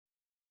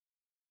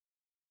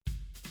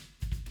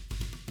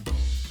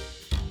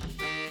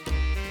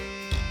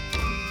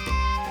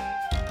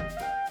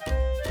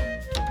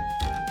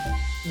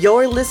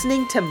You're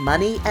listening to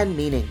Money and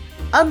Meaning,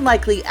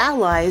 Unlikely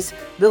Allies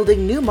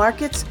Building New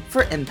Markets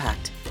for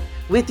Impact,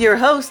 with your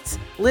hosts,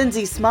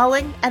 Lindsay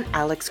Smalling and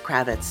Alex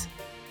Kravitz.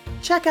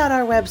 Check out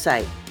our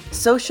website,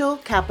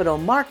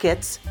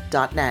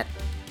 socialcapitalmarkets.net.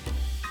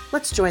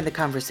 Let's join the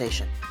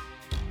conversation.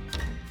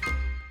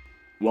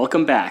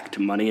 Welcome back to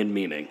Money and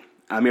Meaning.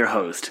 I'm your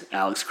host,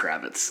 Alex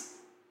Kravitz.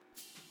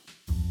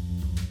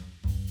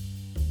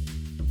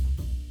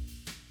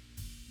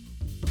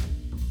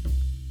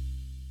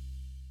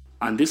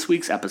 On this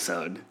week's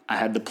episode, I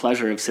had the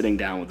pleasure of sitting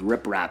down with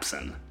Rip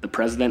Rapson, the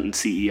president and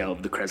CEO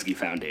of the Kresge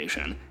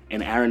Foundation,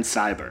 and Aaron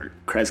Seibert,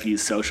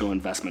 Kresge's social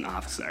investment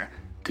officer,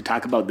 to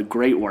talk about the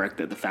great work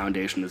that the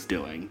foundation is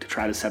doing to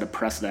try to set a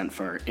precedent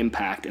for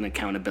impact and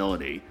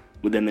accountability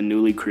within the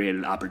newly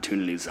created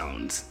opportunity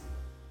zones.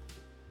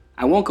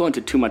 I won't go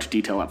into too much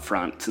detail up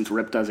front, since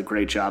Rip does a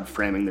great job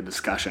framing the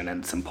discussion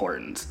and its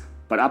importance,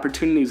 but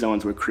opportunity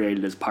zones were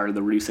created as part of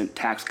the recent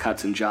Tax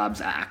Cuts and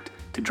Jobs Act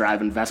to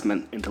drive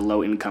investment into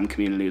low-income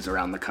communities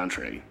around the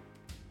country.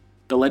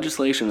 The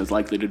legislation is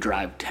likely to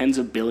drive tens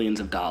of billions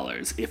of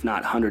dollars, if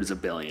not hundreds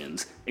of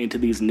billions, into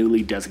these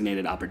newly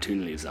designated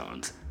opportunity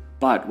zones.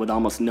 But with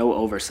almost no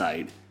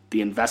oversight,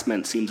 the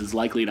investment seems as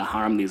likely to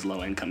harm these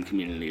low-income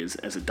communities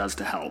as it does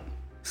to help.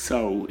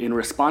 So, in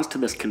response to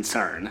this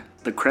concern,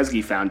 the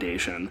Kresge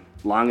Foundation,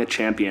 long a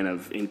champion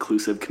of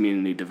inclusive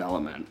community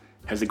development,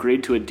 has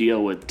agreed to a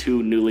deal with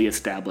two newly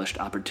established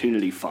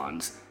opportunity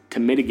funds to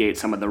mitigate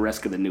some of the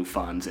risk of the new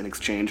funds in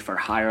exchange for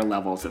higher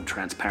levels of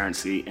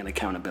transparency and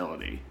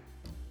accountability.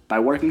 By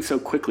working so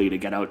quickly to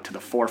get out to the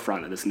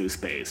forefront of this new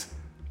space,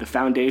 the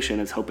foundation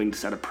is hoping to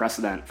set a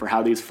precedent for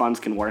how these funds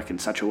can work in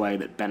such a way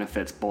that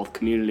benefits both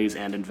communities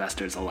and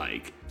investors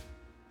alike.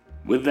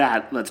 With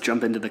that, let's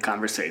jump into the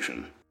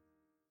conversation.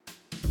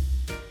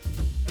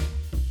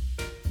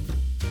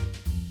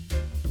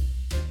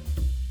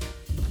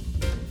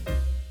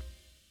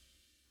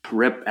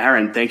 Rip,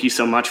 Aaron, thank you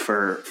so much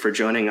for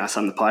joining us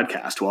on the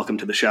podcast. Welcome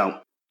to the show.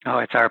 Oh,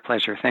 it's our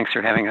pleasure. Thanks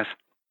for having us.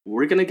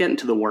 We're going to get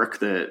into the work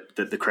that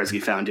the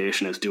Kresge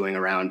Foundation is doing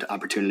around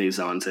opportunity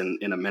zones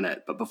in a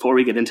minute. But before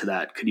we get into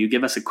that, could you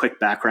give us a quick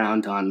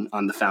background on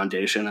the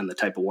foundation and the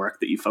type of work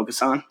that you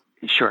focus on?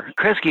 Sure.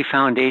 Kresge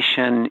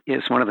Foundation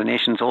is one of the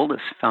nation's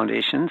oldest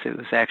foundations. It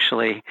was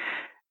actually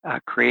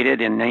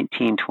created in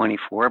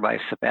 1924 by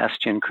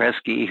Sebastian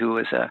Kresge, who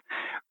was a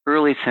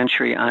early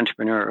century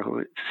entrepreneur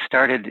who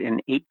started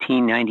in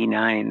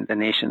 1899 the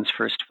nation's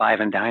first 5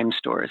 and dime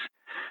stores.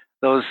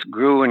 Those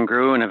grew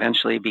and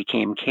eventually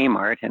became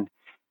Kmart, and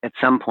at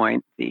some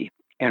point the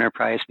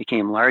enterprise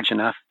became large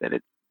enough that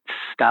it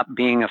stopped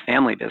being a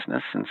family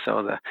business, and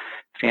so the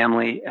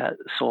family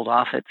sold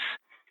off its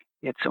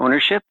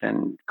ownership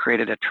and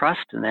created a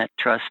trust, and that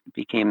trust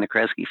became the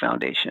Kresge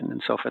Foundation.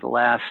 And so for the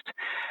last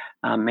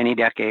many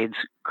decades,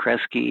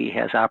 Kresge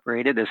has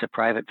operated as a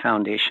private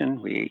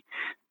foundation. We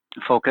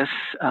focus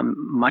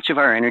much of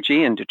our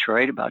energy in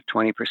Detroit. About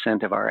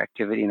 20% of our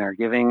activity and our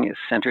giving is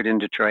centered in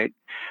Detroit,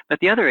 but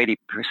the other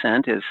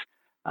 80% is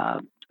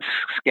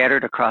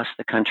scattered across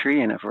the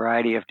country in a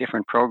variety of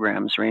different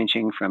programs,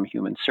 ranging from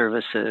human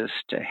services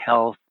to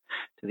health,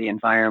 to the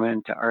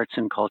environment, to arts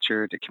and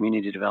culture, to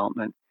community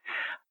development,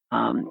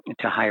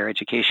 to higher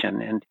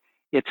education. And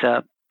it's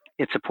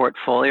a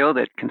portfolio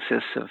that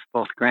consists of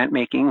both grant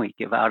making. We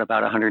give out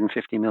about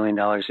 $150 million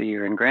a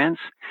year in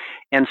grants,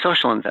 and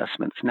social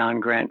investments,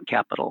 non-grant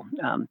capital,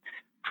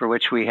 for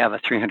which we have a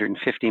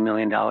 $350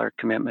 million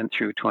commitment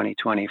through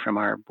 2020 from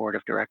our board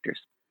of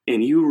directors.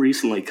 And you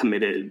recently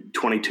committed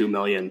 $22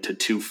 million to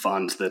 2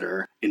 funds that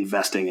are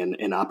investing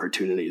in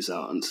opportunity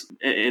zones.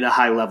 At a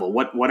high level,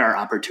 what are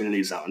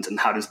opportunity zones, and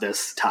how does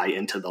this tie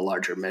into the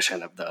larger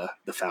mission of the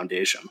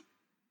foundation?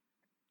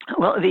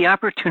 Well, the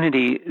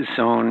Opportunity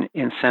Zone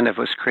incentive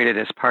was created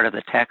as part of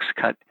the Tax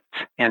Cuts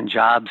and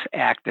Jobs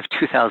Act of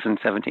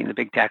 2017, the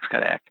big Tax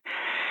Cut Act.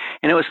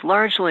 And it was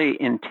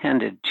largely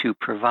intended to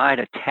provide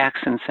a tax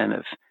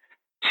incentive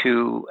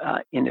to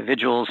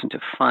individuals and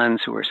to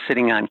funds who are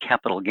sitting on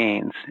capital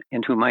gains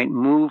and who might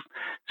move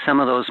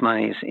some of those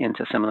monies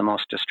into some of the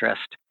most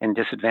distressed and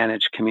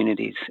disadvantaged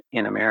communities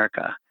in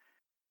America.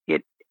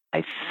 It,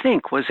 I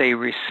think, was a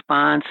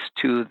response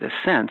to the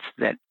sense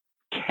that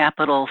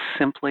capital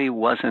simply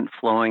wasn't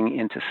flowing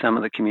into some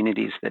of the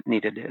communities that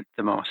needed it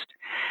the most,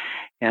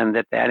 and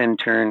that in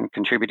turn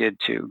contributed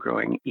to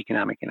growing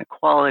economic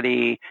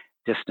inequality,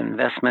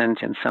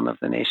 disinvestment in some of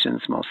the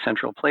nation's most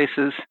central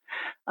places,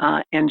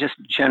 and just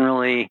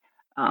generally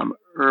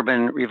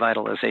urban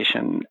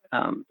revitalization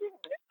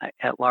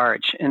at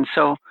large. And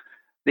so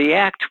the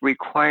act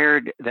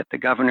required that the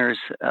governors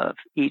of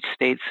each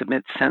state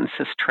submit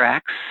census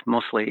tracts,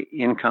 mostly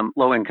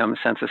low-income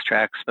census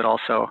tracts, but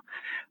also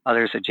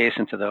others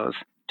adjacent to those,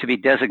 to be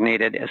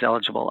designated as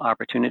eligible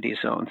opportunity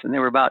zones. And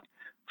there were about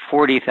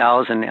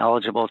 40,000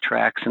 eligible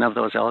tracts, and of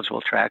those eligible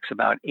tracts,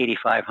 about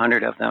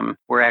 8,500 of them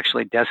were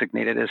actually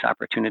designated as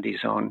opportunity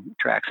zone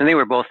tracts. And they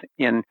were both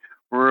in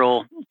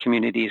rural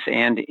communities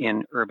and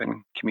in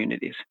urban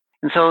communities.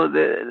 And so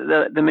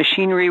the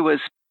machinery was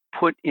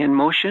put in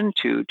motion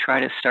to try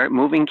to start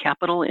moving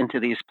capital into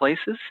these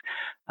places.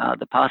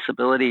 The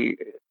possibility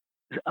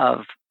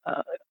of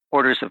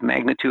orders of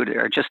magnitude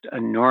are just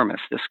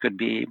enormous. This could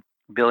be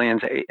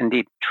billions,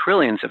 indeed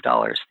trillions of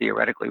dollars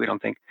theoretically. We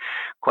don't think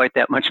quite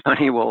that much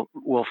money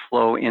will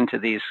flow into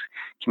these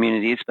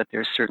communities, but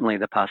there's certainly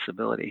the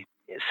possibility.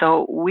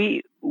 So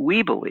we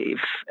believe,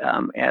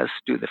 as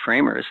do the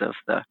framers of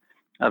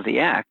the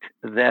act,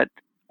 that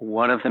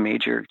one of the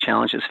major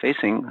challenges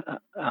facing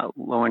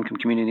low-income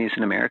communities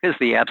in America is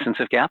the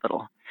absence of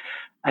capital.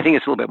 I think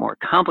it's a little bit more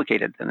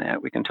complicated than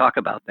that. We can talk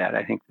about that.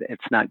 I think that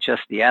it's not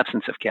just the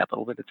absence of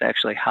capital, but it's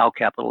actually how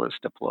capital is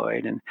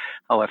deployed and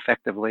how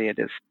effectively it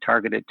is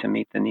targeted to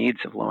meet the needs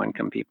of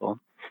low-income people.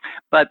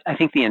 But I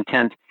think the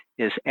intent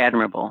is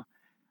admirable.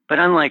 But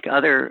unlike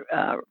other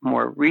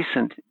more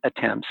recent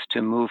attempts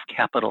to move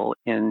capital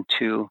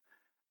into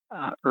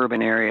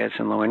urban areas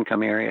and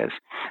low-income areas,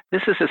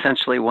 this is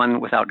essentially one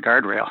without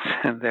guardrails.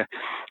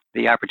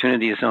 The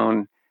Opportunity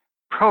Zone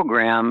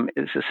program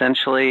is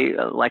essentially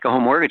like a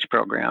home mortgage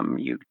program.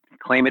 You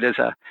claim it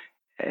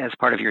as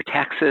part of your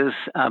taxes,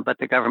 but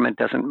the government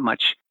doesn't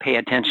much pay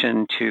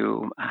attention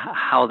to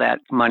how that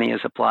money is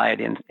applied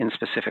in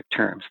specific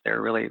terms. There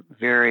are really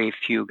very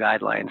few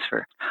guidelines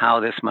for how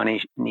this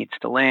money needs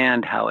to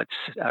land, how it's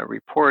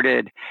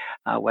reported,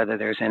 whether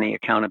there's any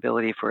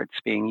accountability for its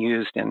being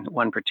used in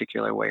one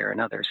particular way or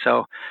another.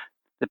 So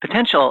the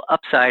potential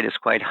upside is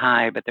quite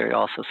high, but there are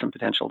also some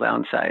potential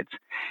downsides.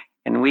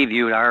 And we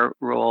viewed our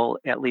role,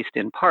 at least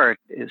in part,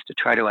 is to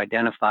try to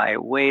identify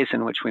ways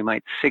in which we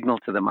might signal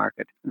to the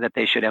market that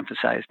they should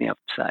emphasize the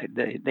upside.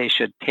 They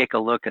should take a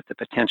look at the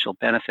potential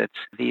benefits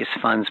of these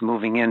funds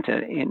moving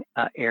into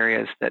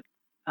areas that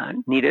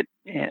need it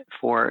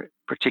for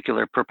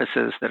particular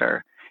purposes that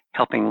are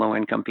helping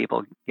low-income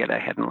people get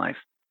ahead in life.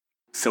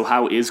 So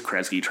how is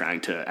Kresge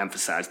trying to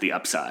emphasize the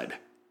upside,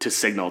 to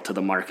signal to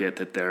the market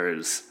that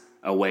there's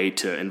a way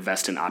to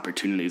invest in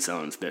opportunity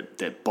zones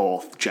that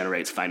both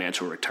generates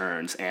financial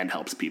returns and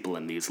helps people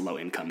in these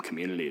low-income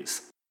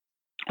communities?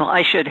 Well,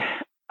 I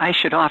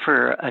should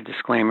offer a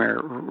disclaimer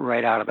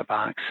right out of the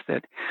box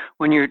that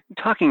when you're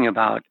talking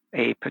about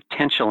a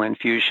potential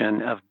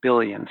infusion of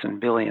billions and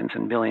billions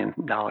and billions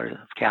of dollars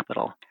of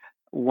capital,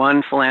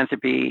 one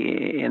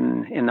philanthropy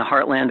in the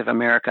heartland of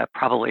America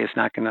probably is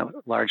not going to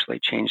largely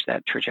change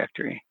that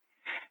trajectory.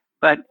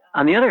 But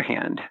on the other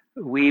hand,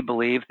 we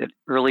believe that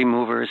early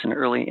movers and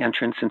early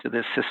entrants into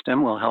this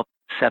system will help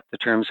set the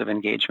terms of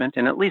engagement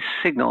and at least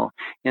signal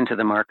into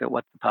the market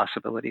what the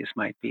possibilities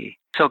might be.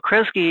 So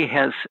Kresge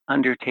has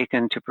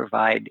undertaken to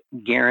provide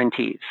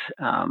guarantees,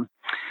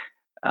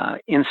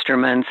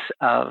 instruments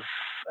of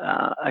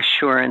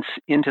assurance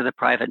into the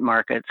private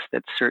markets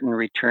that certain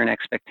return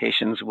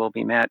expectations will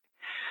be met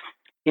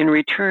in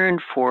return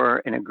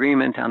for an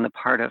agreement on the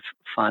part of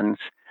funds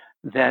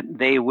that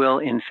they will,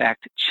 in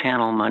fact,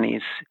 channel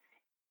monies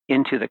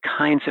into the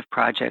kinds of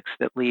projects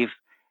that leave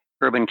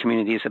urban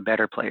communities a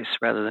better place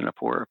rather than a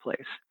poorer place.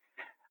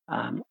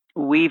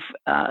 We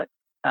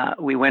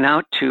went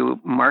out to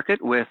market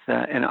with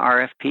an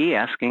RFP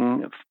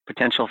asking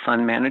potential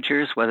fund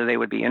managers whether they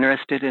would be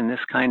interested in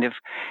this kind of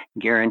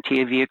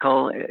guarantee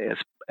vehicle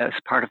as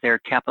part of their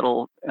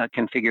capital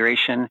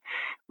configuration.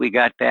 We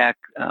got back,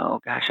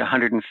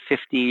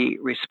 150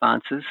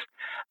 responses,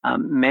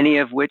 many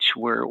of which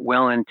were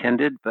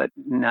well-intended, but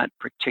not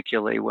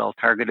particularly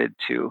well-targeted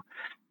to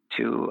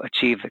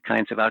achieve the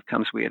kinds of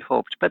outcomes we had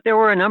hoped. But there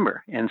were a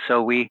number, and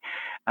so we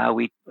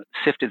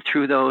sifted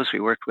through those.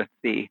 We worked with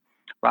the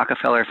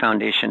Rockefeller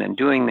Foundation in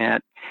doing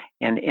that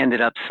and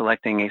ended up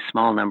selecting a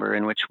small number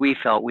in which we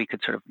felt we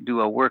could sort of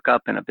do a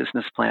workup and a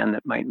business plan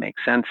that might make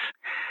sense.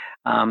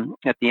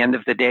 At the end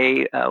of the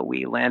day,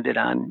 we landed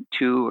on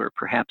 2 or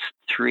perhaps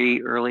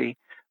 3 early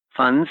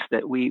funds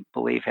that we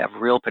believe have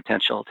real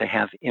potential to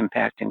have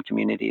impact in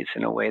communities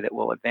in a way that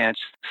will advance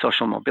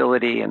social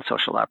mobility and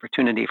social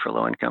opportunity for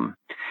low-income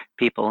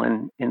people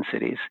in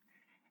cities.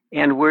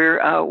 And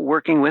we're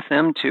working with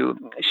them to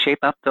shape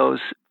up those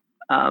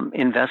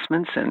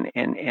investments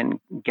and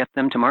get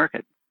them to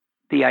market.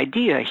 The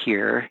idea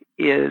here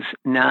is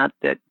not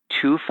that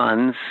 2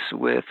 funds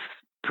with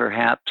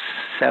perhaps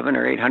 $700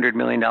 or $800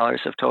 million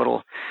of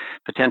total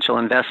potential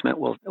investment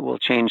will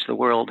change the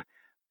world,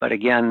 but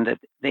again, that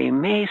they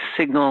may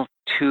signal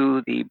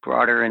to the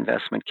broader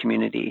investment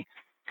community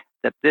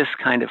that this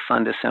kind of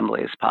fund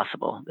assembly is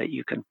possible, that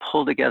you can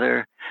pull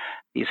together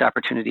these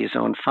Opportunity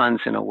Zone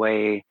funds in a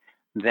way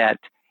that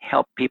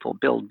help people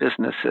build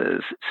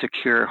businesses,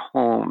 secure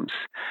homes,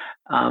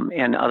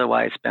 and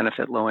otherwise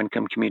benefit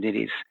low-income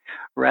communities,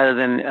 rather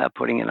than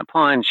putting in a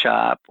pawn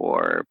shop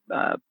or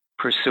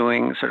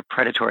pursuing sort of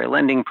predatory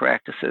lending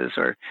practices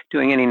or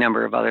doing any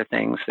number of other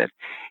things that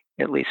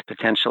at least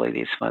potentially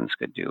these funds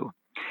could do.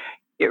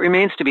 It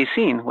remains to be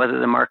seen whether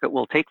the market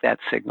will take that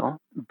signal,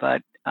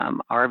 but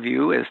our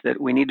view is that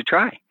we need to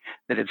try,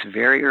 that it's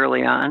very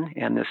early on,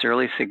 and this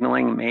early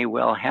signaling may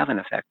well have an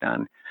effect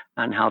on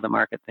how the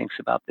market thinks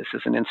about this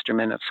as an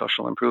instrument of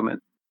social improvement.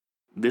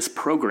 This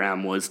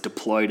program was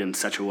deployed in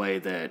such a way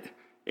that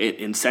it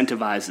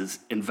incentivizes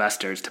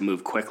investors to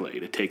move quickly,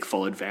 to take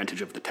full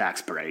advantage of the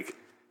tax break.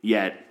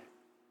 Yet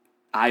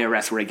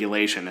IRS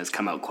regulation has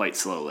come out quite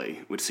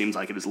slowly, which seems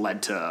like it has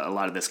led to a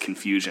lot of this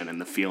confusion and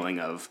the feeling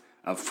of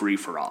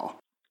free-for-all.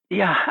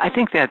 Yeah, I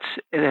think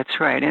that's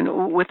right.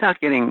 And without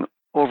getting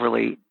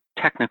overly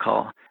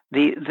technical,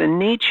 the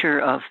nature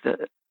of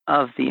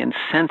the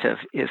incentive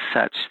is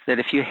such that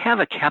if you have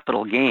a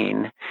capital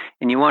gain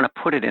and you want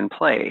to put it in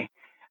play,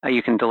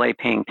 you can delay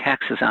paying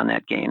taxes on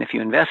that gain if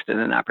you invest in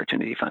an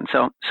opportunity fund.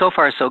 So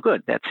far, so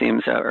good. That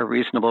seems a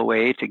reasonable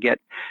way to get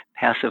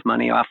passive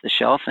money off the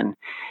shelf and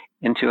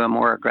into a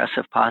more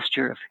aggressive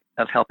posture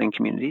of helping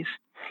communities.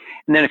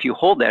 And then if you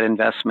hold that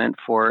investment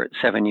for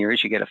 7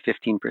 years, you get a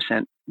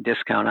 15%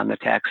 discount on the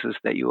taxes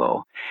that you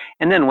owe.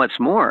 And then what's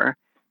more,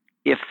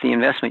 if the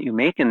investment you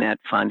make in that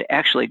fund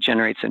actually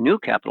generates a new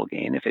capital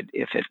gain, if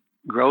it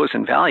grows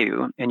in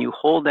value and you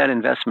hold that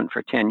investment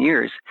for 10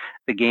 years,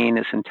 the gain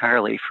is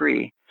entirely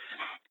free.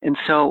 And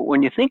so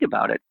when you think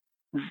about it,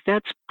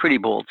 that's pretty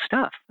bold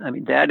stuff. I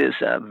mean, that is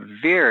a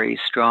very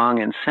strong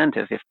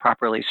incentive, if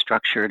properly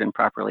structured and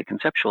properly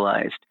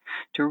conceptualized,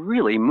 to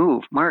really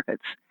move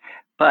markets.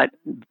 But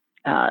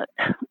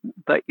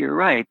you're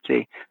right.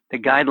 The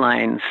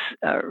guidelines,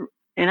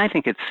 and I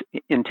think it's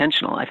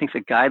intentional. I think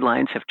the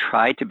guidelines have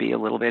tried to be a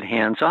little bit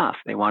hands-off.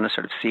 They want to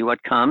sort of see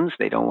what comes.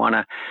 They don't want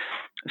to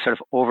sort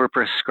of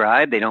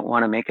overprescribe. They don't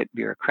want to make it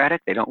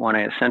bureaucratic. They don't want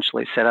to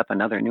essentially set up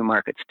another new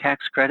markets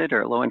tax credit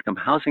or a low-income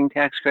housing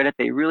tax credit.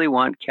 They really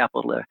want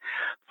capital to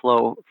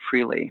flow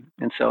freely.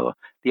 And so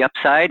the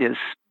upside is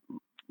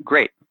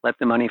great. Let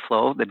the money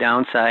flow. The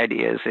downside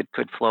is it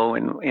could flow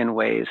in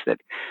ways that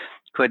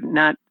could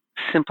not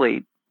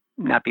simply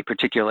not be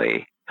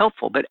particularly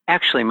helpful, but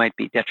actually might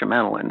be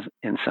detrimental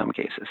in some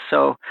cases.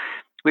 So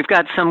we've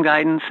got some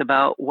guidance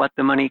about what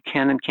the money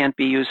can and can't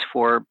be used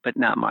for, but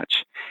not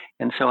much.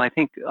 And so I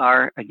think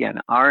our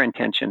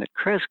intention at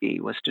Kresge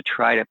was to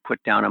try to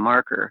put down a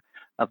marker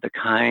of the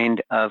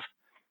kind of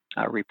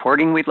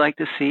reporting we'd like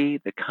to see,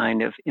 the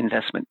kind of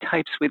investment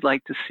types we'd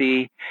like to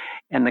see,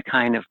 and the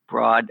kind of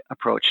broad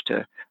approach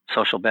to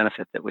social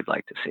benefit that we'd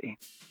like to see.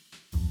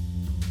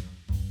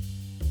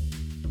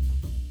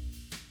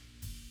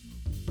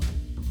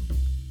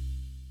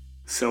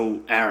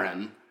 So,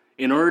 Aaron,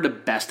 in order to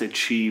best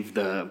achieve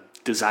the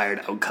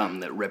desired outcome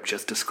that Rip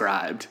just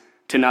described,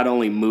 to not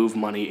only move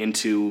money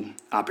into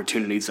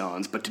opportunity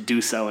zones, but to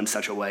do so in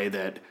such a way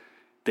that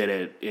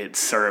it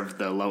served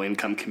the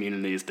low-income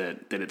communities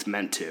that it's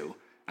meant to,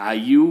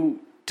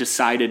 you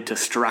decided to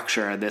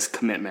structure this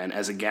commitment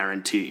as a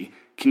guarantee.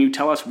 Can you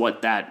tell us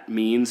what that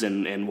means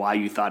and why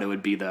you thought it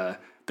would be the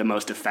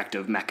most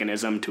effective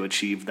mechanism to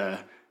achieve the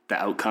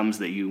outcomes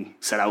that you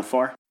set out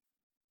for?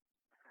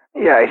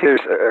 Yeah, I think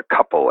there's a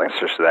couple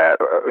answers to that.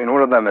 I mean,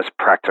 one of them is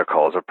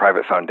practical. As a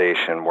private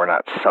foundation, we're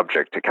not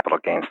subject to capital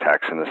gains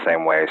tax in the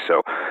same way.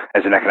 So,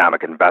 as an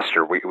economic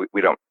investor, we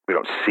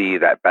don't see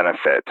that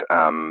benefit,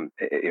 from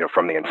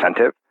the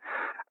incentive.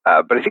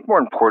 But I think more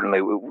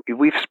importantly,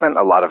 we've spent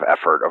a lot of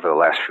effort over the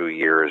last few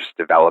years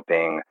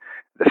developing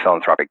the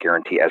philanthropic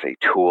guarantee as a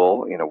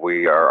tool.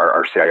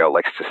 Our CIO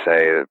likes to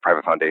say that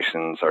private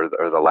foundations are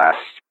the last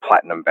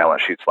platinum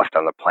balance sheets left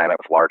on the planet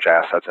with large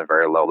assets and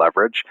very low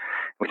leverage.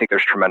 We think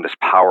there's tremendous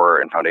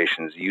power in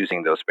foundations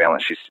using those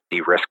balance sheets to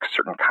de-risk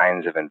certain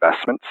kinds of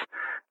investments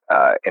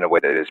in a way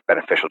that is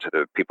beneficial to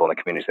the people in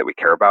the communities that we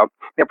care about.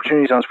 The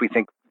opportunity zones, we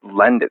think,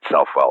 lend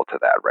itself well to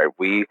that, right?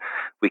 We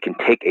can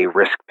take a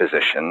risk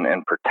position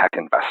and protect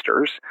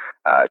investors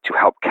to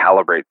help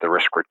calibrate the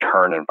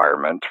risk-return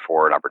environment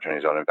for an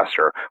opportunity zone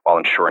investor while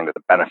ensuring that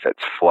the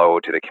benefits flow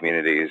to the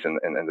communities and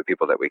the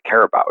people that we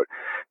care about.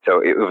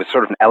 So it was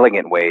sort of an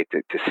elegant way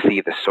to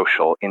see the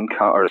social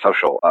income or the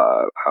social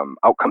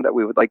outcome that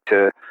we would like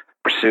to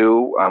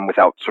pursue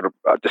without sort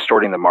of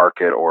distorting the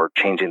market or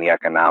changing the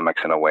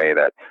economics in a way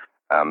that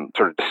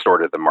sort of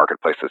distorted the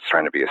marketplace that's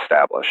trying to be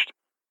established.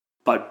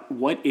 But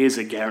what is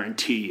a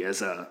guarantee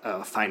as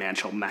a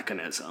financial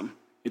mechanism?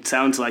 It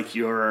sounds like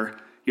you're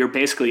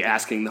basically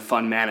asking the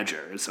fund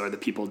managers or the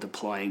people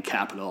deploying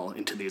capital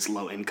into these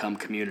low-income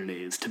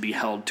communities to be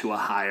held to a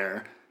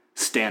higher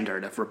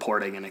standard of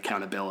reporting and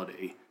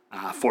accountability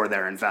for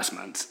their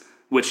investments,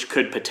 which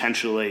could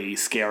potentially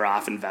scare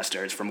off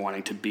investors from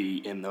wanting to be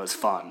in those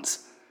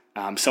funds.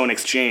 So in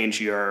exchange,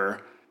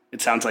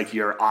 it sounds like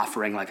you're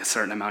offering like a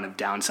certain amount of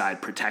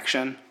downside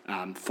protection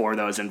for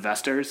those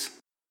investors.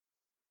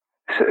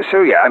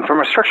 So yeah, and from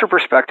a structure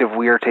perspective,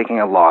 we are taking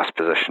a loss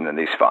position in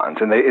these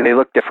funds, and they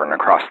look different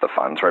across the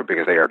funds, right?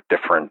 Because they are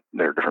different.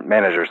 They're different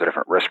managers, they're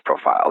different risk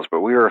profiles.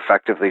 But we are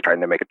effectively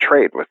trying to make a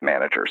trade with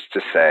managers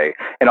to say,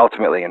 and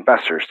ultimately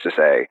investors to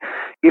say,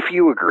 if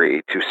you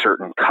agree to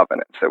certain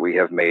covenants that we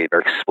have made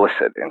very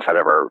explicit inside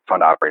of our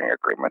fund operating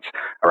agreements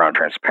around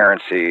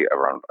transparency,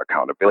 around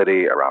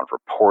accountability, around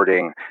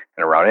reporting,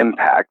 and around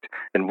impact,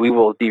 then we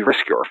will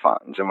de-risk your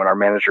funds. And when our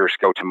managers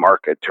go to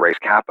market to raise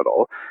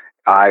capital,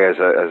 I, as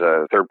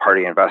a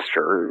third-party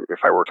investor, if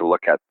I were to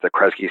look at the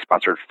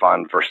Kresge-sponsored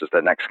fund versus the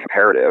next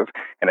comparative,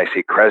 and I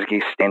see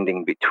Kresge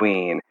standing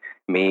between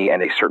me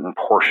and a certain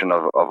portion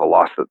of a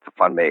loss that the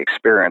fund may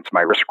experience,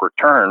 my risk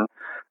return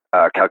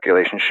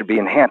calculation should be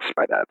enhanced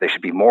by that. They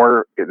should be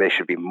more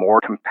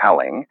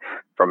compelling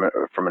from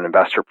an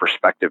investor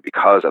perspective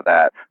because of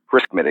that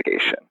risk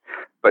mitigation.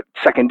 But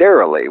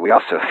secondarily, we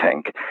also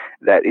think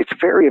that it's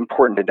very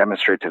important to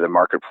demonstrate to the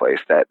marketplace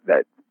that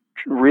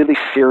really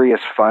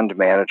serious fund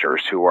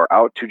managers who are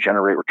out to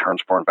generate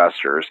returns for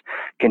investors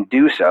can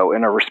do so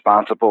in a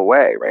responsible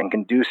way, right? And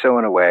can do so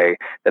in a way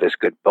that is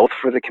good both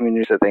for the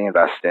communities that they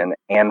invest in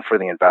and for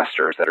the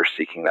investors that are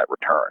seeking that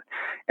return.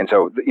 And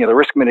so, the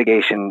risk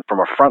mitigation from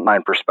a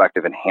frontline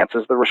perspective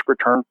enhances the risk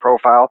return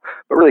profile,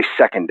 but really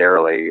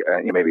secondarily,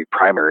 maybe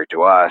primary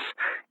to us,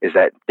 is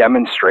that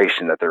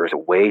demonstration that there is a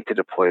way to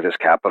deploy this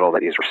capital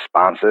that is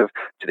responsive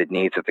to the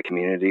needs of the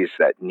communities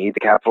that need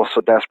the capital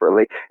so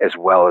desperately, as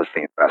well as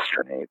the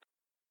investor needs.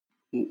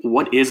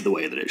 What is the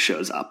way that it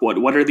shows up?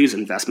 What are these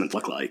investments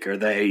look like? Are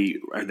they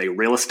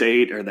real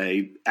estate? Are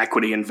they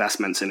equity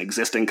investments in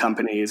existing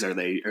companies? Are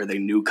they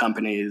new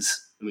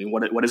companies? I mean,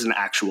 what does an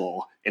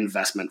actual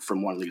investment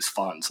from one of these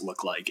funds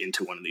look like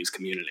into one of these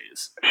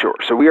communities? Sure.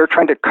 So we are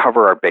trying to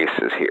cover our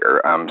bases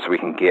here, so we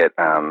can get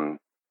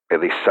at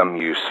least some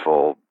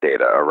useful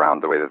data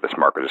around the way that this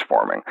market is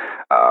forming.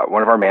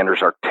 One of our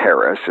managers,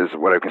 Arcturus, is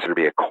what I consider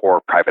to be a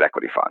core private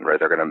equity fund, right?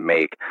 They're going to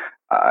make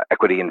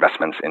equity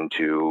investments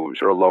into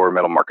sort of lower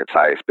middle market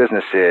size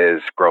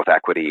businesses, growth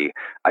equity.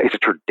 It's a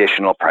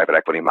traditional private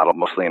equity model,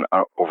 mostly in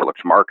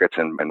overlooked markets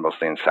and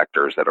mostly in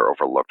sectors that are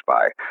overlooked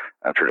by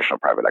traditional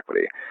private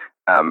equity.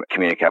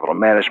 Community capital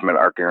management,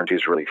 our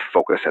guarantees really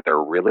focus at their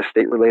real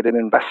estate related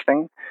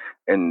investing.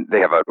 And they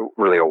have a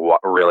really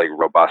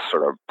robust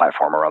sort of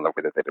platform around the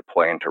way that they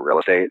deploy into real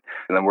estate.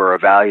 And then we're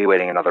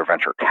evaluating another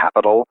venture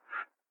capital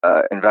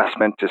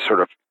investment to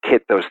sort of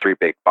hit those three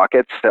big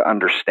buckets to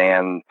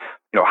understand,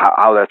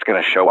 how that's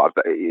going to show up.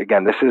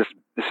 Again, this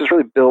is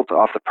really built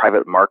off the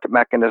private market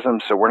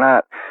mechanism. So we're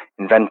not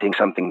inventing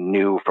something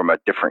new from a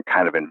different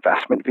kind of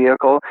investment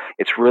vehicle.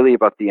 It's really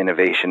about the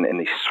innovation in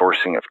the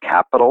sourcing of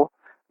capital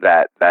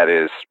that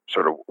is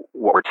sort of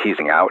what we're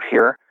teasing out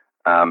here.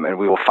 And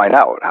we will find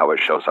out how it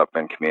shows up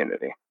in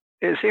community.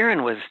 As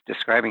Aaron was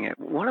describing it,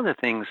 one of the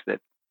things that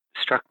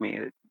struck me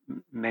that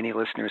many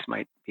listeners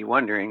might be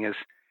wondering is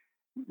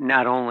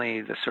not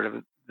only the sort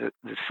of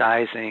the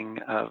sizing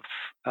of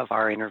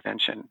our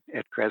intervention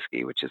at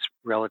Kresge, which is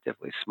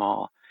relatively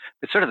small,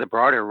 but sort of the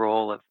broader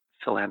role of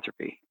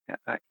philanthropy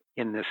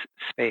in this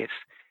space.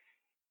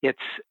 It's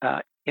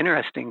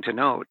interesting to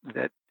note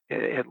that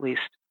at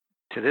least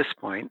to this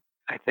point,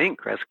 I think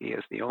Kresge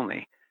is the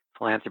only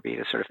philanthropy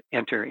to sort of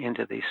enter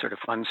into these sort of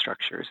fund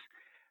structures.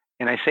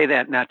 And I say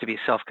that not to be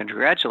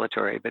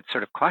self-congratulatory, but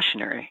sort of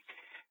cautionary.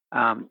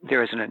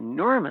 There is an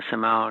enormous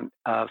amount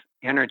of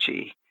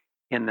energy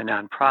in the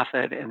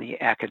nonprofit and the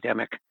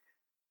academic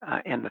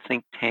and the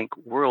think tank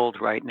world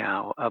right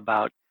now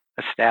about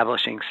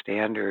establishing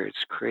standards,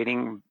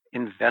 creating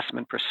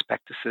investment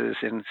prospectuses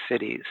in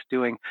cities,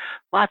 doing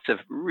lots of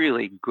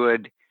really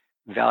good,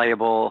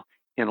 valuable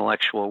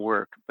intellectual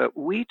work. But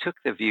we took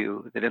the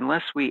view that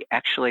unless we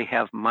actually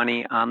have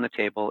money on the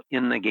table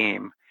in the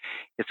game,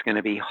 it's going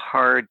to be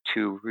hard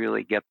to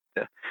really get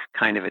the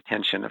kind of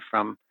attention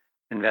from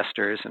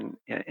investors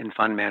and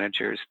fund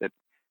managers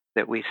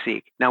that we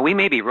seek. Now, we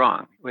may be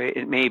wrong.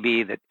 It may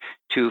be that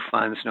two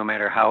funds, no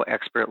matter how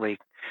expertly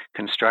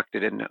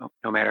constructed and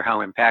no matter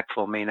how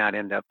impactful, may not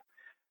end up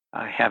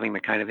having the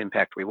kind of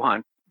impact we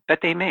want, but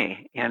they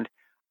may. And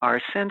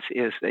our sense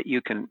is that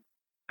you can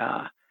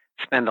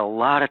spend a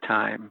lot of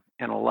time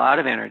and a lot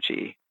of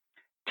energy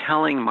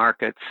telling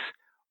markets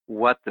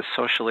what the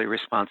socially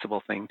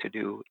responsible thing to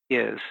do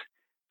is.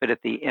 But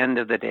at the end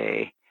of the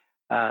day,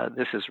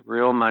 this is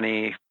real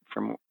money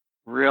from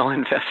real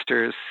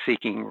investors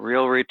seeking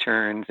real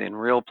returns in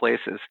real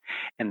places,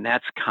 and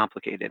that's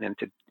complicated.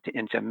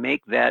 And to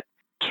make that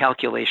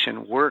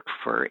calculation work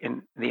for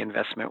in the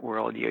investment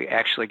world, you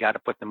actually got to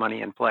put the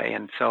money in play.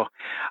 And so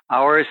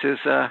ours is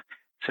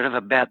sort of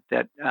a bet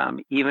that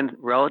even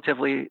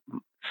relatively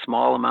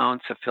small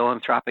amounts of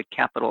philanthropic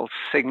capital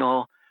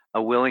signal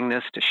a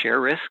willingness to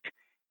share risk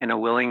and a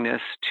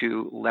willingness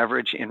to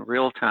leverage in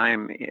real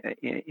time,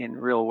 in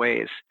real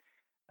ways,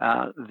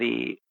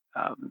 the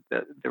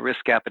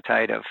risk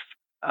appetite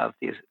of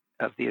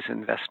these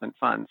investment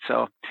funds.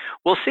 So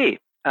we'll see.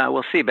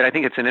 But I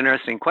think it's an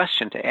interesting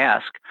question to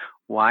ask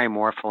why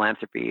more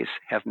philanthropies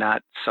have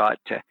not sought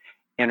to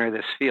enter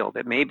this field.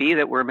 It may be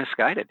that we're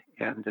misguided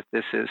and that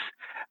this is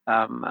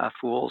a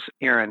fool's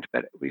errand,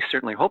 but we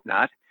certainly hope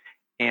not.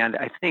 And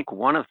I think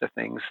one of the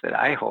things that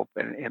I hope,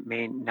 and it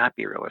may not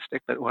be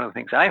realistic, but one of the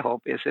things I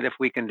hope is that if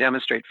we can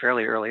demonstrate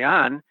fairly early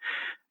on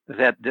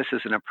that this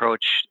is an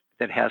approach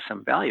that has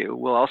some value,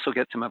 we'll also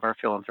get some of our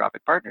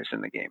philanthropic partners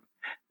in the game.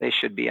 They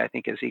should be, I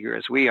think, as eager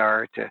as we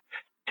are to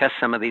test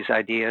some of these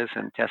ideas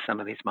and test some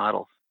of these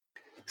models.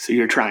 So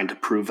you're trying to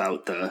prove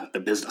out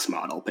the business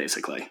model,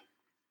 basically.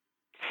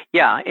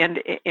 Yeah,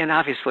 and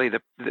obviously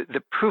the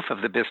proof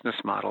of the business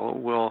model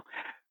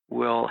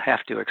will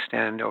have to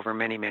extend over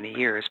many, many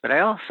years. But I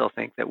also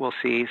think that we'll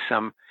see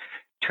some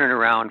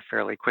turnaround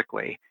fairly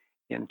quickly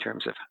in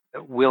terms of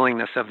the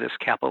willingness of this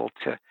capital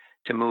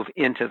to move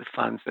into the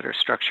funds that are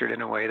structured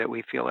in a way that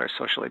we feel are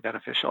socially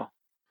beneficial.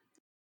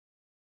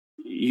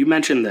 You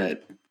mentioned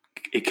that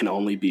it can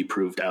only be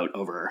proved out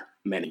over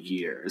many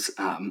years,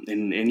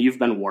 and you've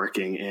been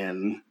working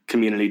in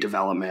community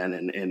development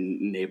and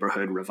in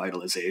neighborhood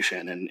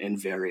revitalization and in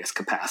various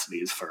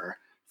capacities for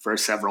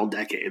several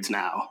decades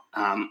now.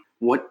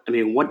 What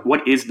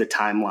is the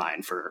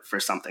timeline for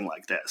something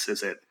like this?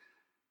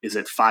 Is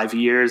it 5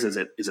 years? Is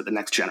it the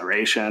next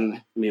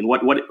generation? I mean,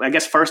 what I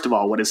guess first of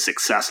all, what does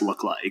success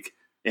look like,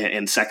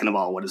 and second of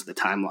all, what is the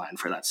timeline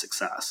for that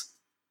success?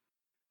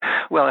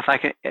 Well, if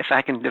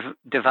I can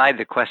divide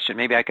the question,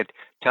 maybe I could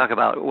talk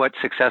about what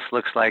success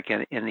looks like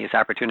in these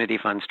opportunity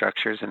fund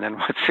structures, and then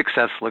what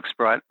success looks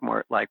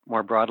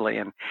more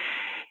broadly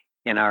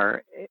in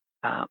our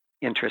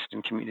interest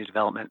in community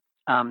development.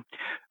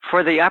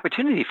 For the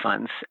opportunity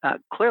funds,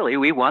 clearly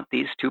we want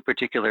these two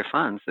particular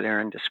funds that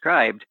Aaron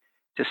described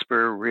to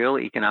spur real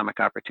economic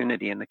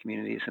opportunity in the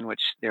communities in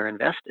which they're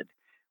invested,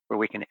 where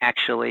we can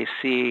actually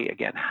see,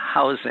 again,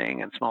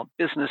 housing and small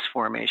business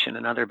formation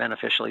and other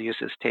beneficial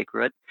uses take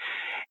root,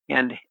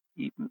 and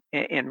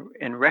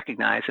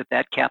recognize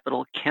that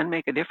capital can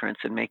make a difference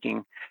in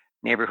making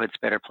neighborhoods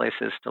better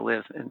places to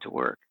live and to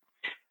work.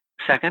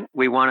 Second,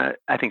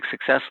 I think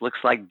success looks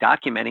like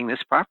documenting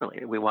this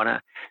properly. We want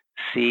to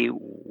see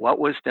what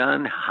was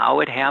done,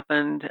 how it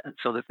happened,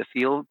 so that the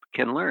field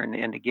can learn.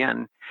 And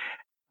again,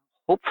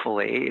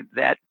 hopefully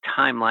that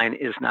timeline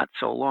is not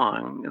so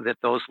long that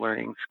those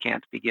learnings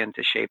can't begin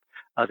to shape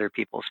other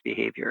people's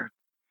behavior.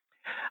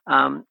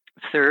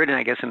 Third, and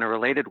I guess in a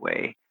related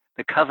way,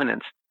 the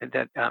covenants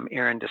that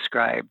Aaron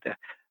described,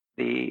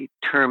 the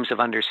terms of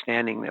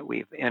understanding that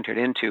we've entered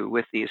into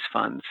with these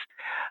funds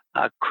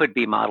could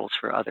be models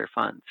for other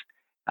funds.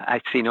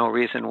 I see no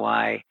reason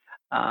why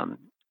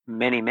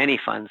many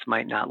funds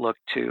might not look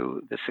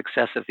to the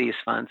success of these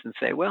funds and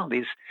say, well,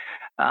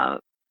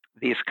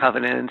 these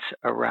covenants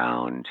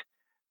around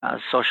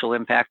social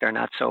impact are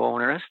not so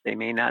onerous. They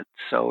may not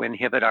so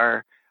inhibit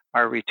our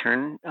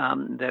return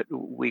that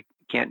we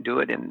can't do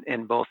it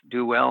and both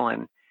do well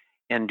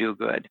and do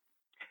good.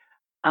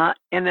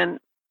 And then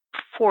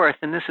fourth,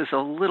 and this is a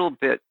little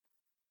bit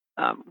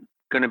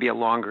going to be a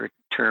longer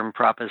term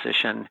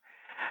proposition,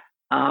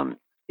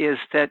 is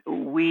that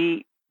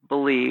we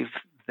believe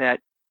that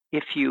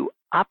if you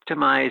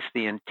optimize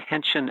the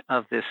intention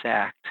of this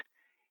act,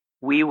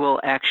 we will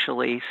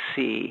actually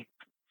see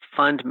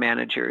fund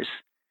managers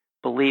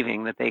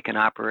believing that they can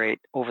operate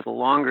over the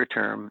longer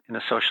term in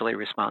a socially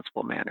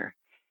responsible manner,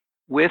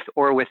 with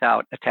or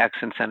without a tax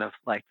incentive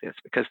like this,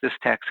 because this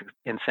tax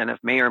incentive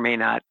may or may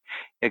not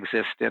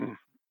exist in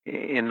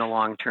the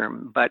long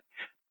term. But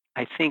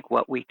I think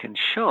what we can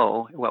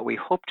show, what we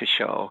hope to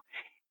show,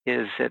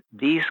 is that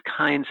these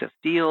kinds of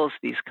deals,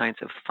 these kinds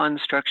of fund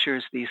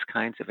structures, these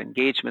kinds of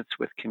engagements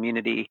with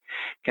community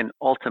can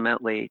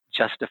ultimately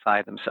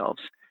justify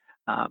themselves,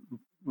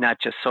 not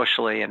just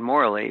socially and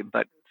morally,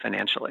 but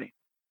financially.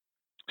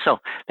 So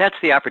that's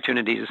the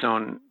opportunity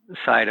zone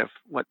side of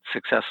what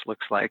success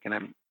looks like, and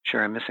I'm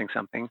sure I'm missing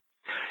something.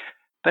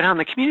 But on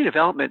the community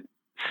development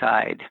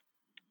side,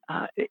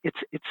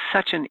 it's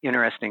such an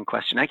interesting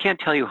question. I can't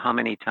tell you how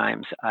many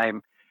times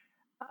I'm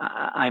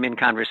in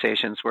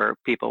conversations where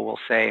people will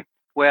say,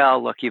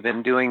 well, look, you've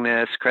been doing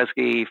this,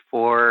 Kresge,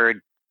 Ford,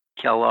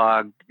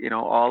 Kellogg,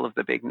 all of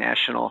the big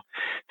national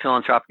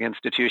philanthropic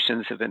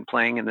institutions have been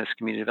playing in this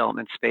community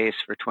development space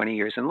for 20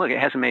 years. And look, it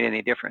hasn't made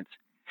any difference.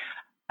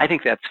 I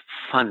think that's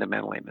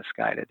fundamentally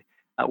misguided.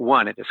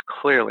 One, it has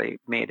clearly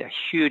made a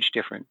huge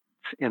difference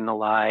in the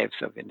lives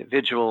of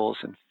individuals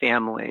and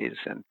families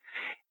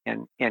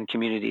and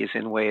communities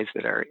in ways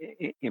that are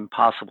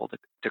impossible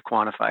to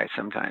quantify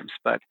sometimes.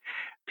 But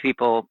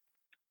people's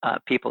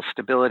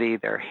stability,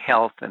 their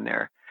health, and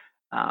their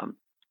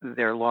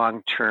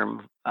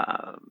long-term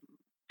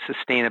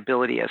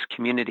sustainability as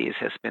communities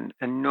has been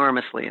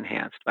enormously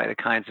enhanced by the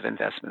kinds of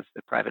investments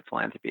that private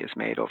philanthropy has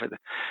made over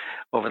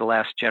the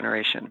last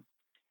generation.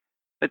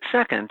 But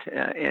second,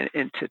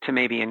 and to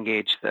maybe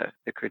engage the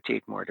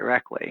critique more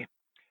directly,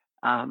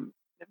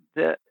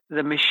 the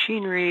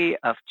machinery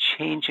of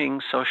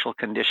changing social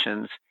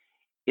conditions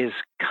is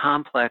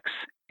complex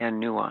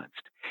and nuanced.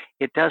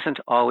 It doesn't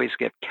always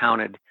get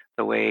counted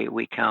the way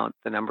we count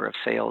the number of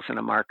sales in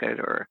a market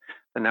or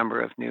the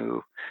number of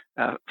new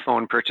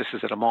phone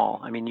purchases at a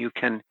mall. I mean, you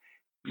can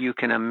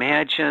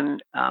imagine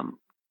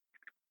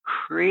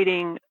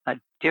creating a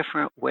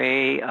different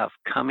way of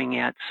coming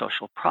at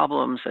social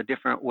problems, a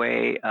different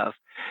way of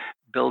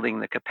building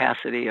the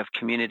capacity of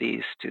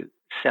communities to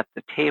set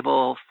the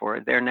table for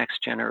their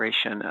next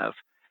generation of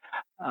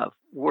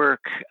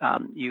work.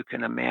 You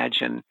can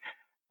imagine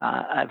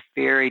a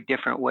very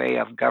different way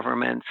of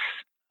governments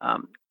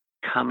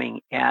coming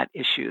at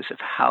issues of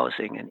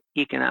housing and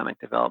economic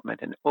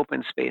development and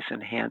open space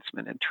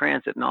enhancement and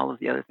transit and all of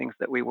the other things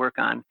that we work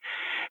on,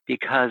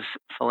 because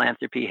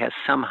philanthropy has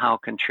somehow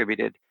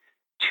contributed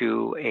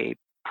to a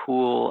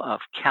pool of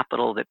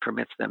capital that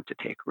permits them to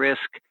take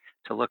risk,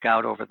 to look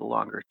out over the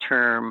longer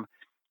term,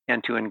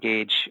 and to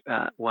engage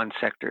one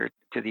sector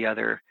to the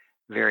other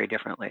very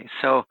differently.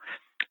 So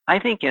I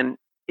think in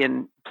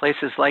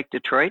places like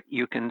Detroit,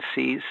 you can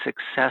see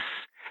success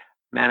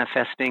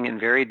manifesting in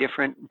very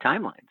different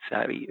timelines.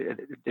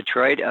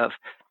 Detroit of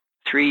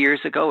 3 years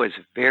ago is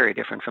very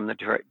different from the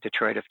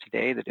Detroit of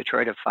today. The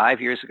Detroit of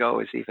 5 years ago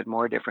is even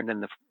more different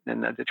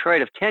than the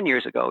Detroit of 10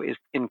 years ago is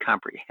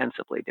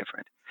incomprehensibly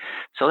different.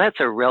 So that's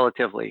a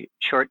relatively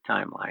short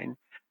timeline.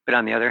 But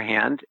on the other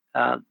hand,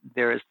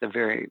 there is the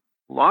very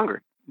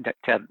longer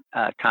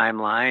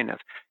timeline of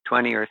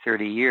 20 or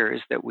 30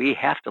 years that we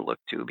have to look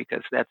to,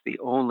 because that's the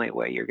only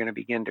way you're going to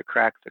begin to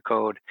crack the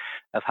code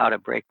of how to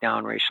break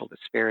down racial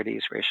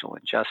disparities, racial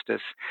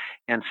injustice,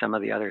 and some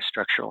of the other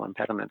structural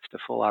impediments to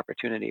full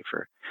opportunity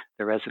for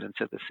the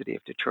residents of the city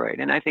of Detroit.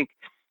 And I think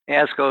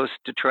as goes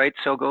Detroit,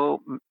 so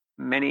go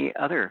many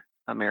other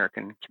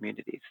American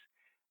communities.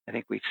 I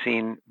think we've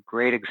seen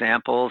great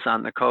examples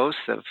on the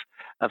coast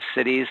of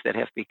cities that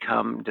have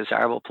become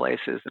desirable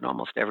places in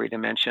almost every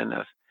dimension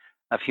of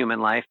human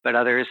life, but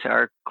others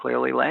are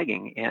clearly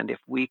lagging. And if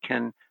we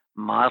can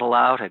model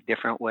out a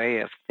different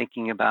way of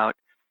thinking about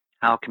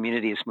how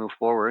communities move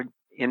forward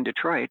in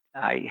Detroit,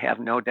 I have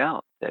no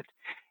doubt that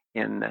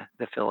in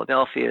the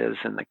Philadelphias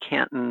and the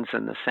Cantons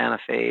and the Santa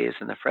Fe's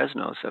and the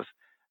Fresnos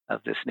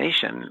of this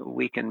nation,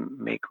 we can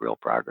make real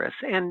progress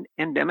and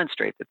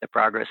demonstrate that the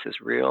progress is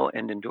real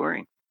and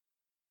enduring.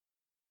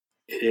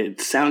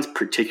 It sounds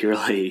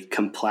particularly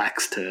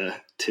complex to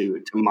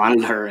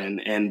monitor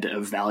and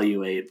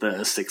evaluate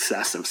the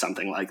success of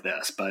something like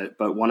this. But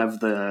one of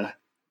the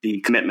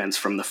commitments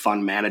from the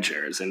fund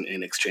managers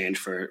in exchange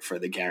for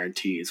the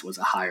guarantees was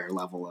a higher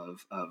level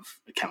of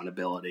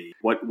accountability.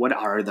 What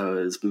are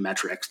those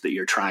metrics that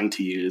you're trying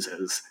to use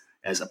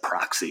as a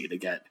proxy to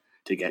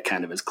get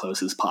kind of as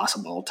close as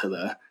possible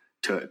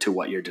to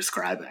what you're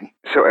describing?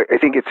 So I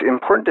think it's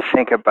important to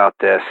think about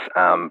this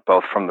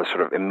both from the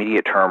sort of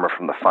immediate term or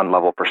from the fund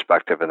level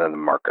perspective, and then the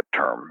market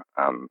term,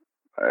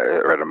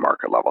 or at a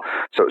market level.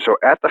 So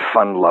at the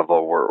fund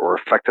level, we're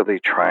effectively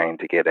trying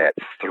to get at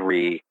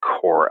three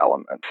core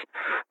elements.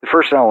 The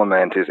first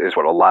element is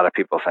what a lot of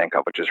people think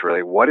of, which is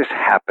really what is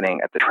happening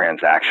at the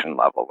transaction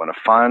level. When a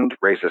fund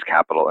raises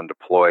capital and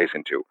deploys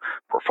into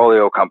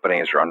portfolio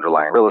companies or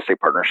underlying real estate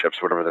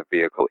partnerships, whatever the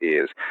vehicle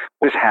is,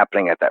 what is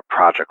happening at that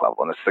project level?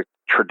 And it's the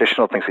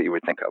traditional things that you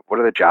would think of. What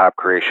are the job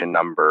creation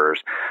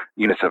numbers,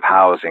 units of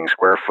housing,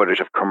 square footage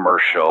of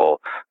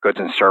commercial, goods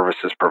and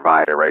services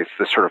provided, right? It's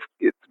this sort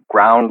of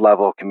ground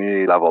level,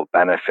 community level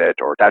benefit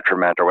or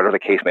detriment or whatever the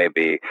case may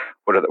be.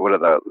 What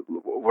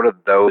are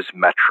those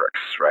metrics,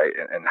 right?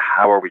 And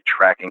how are we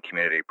tracking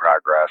community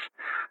progress?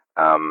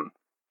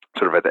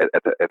 Sort of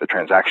at the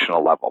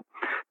transactional level.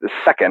 The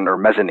second, or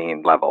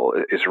mezzanine level,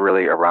 is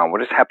really around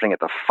what is happening at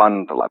the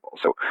fund level.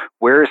 So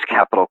where is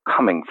capital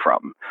coming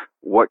from?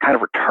 What kind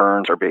of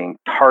returns are being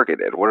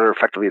targeted? What are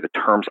effectively the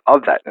terms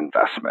of that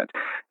investment?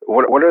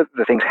 What are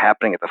the things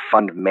happening at the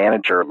fund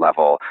manager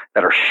level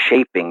that are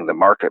shaping the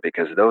market?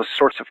 Because those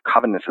sorts of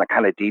covenants and that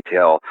kind of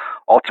detail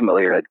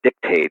ultimately are going to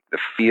dictate the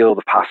field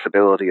of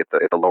possibility at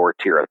the lower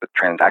tier, at the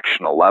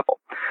transactional level.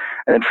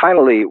 And then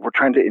finally, we're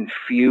trying to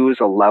infuse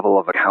a level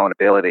of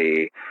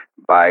accountability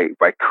by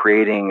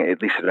creating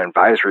at least an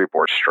advisory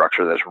board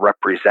structure that's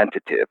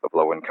representative of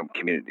low-income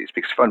communities.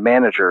 Because fund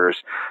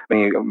managers,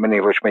 many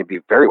of which may be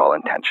very well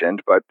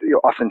intentioned, but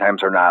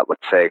oftentimes are not,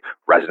 let's say,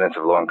 residents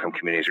of low-income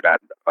communities who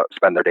not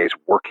spend their days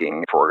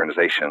working for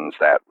organizations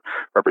that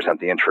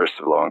represent the interests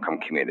of low-income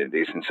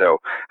communities. And so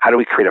how do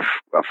we create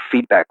a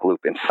feedback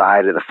loop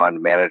inside of the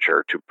fund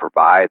manager to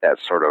provide that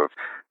sort of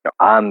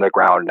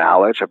on-the-ground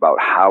knowledge about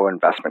how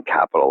investment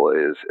capital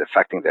is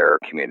affecting their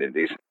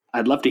communities?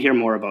 I'd love to hear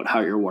more about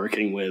how you're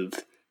working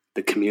with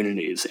the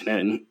communities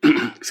in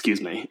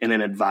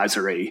an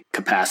advisory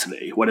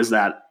capacity. What does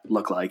that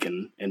look like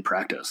in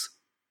practice?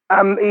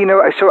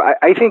 So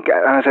I think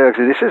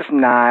honestly, this is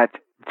not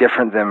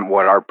different than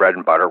what our bread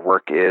and butter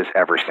work is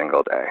every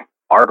single day.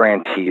 Our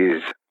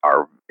grantees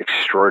are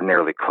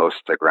extraordinarily close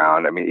to the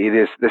ground. I mean, it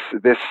is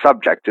this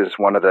subject is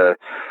one of the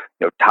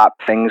top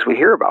things we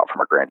hear about from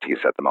our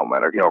grantees at the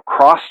moment.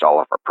 Across all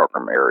of our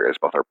program areas,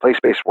 both our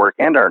place-based work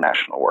and our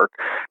national work.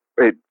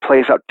 It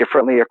plays out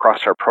differently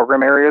across our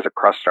program areas,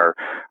 across our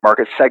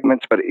market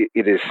segments, but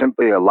it is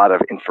simply a lot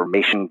of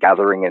information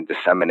gathering and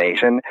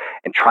dissemination,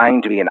 and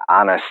trying to be an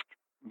honest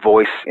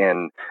voice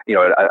in,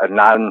 a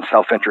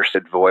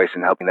non-self-interested voice,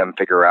 and helping them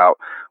figure out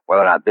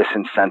whether or not this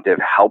incentive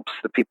helps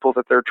the people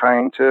that they're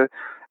trying to,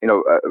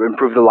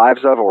 improve the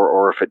lives of,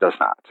 or if it does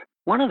not.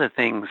 One of the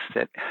things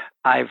that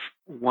I've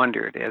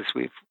wondered as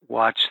we've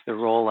watched the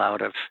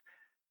rollout of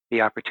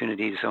the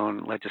Opportunity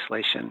Zone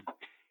legislation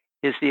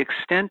is the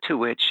extent to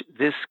which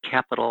this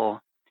capital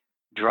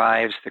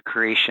drives the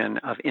creation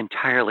of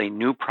entirely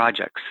new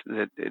projects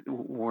that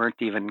weren't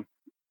even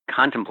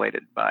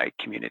contemplated by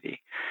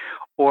community,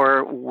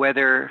 or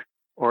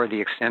the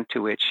extent to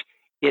which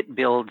it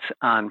builds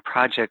on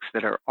projects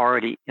that are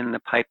already in the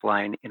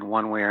pipeline in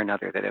one way or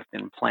another, that have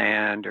been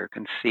planned or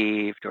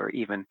conceived or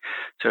even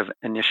sort of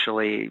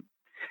initially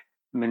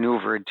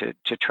maneuvered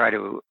to try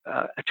to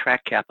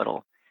attract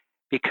capital.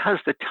 because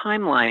the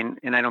timeline,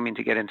 and I don't mean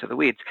to get into the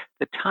weeds,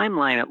 the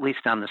timeline, at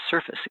least on the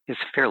surface, is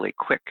fairly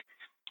quick.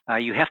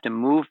 You have to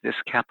move this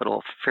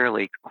capital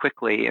fairly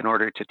quickly in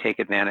order to take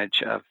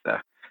advantage of the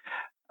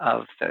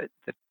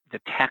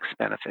tax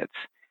benefits.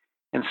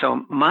 And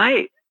so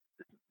my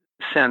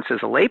sense as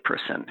a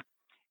layperson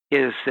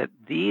is that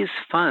these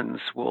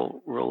funds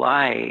will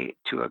rely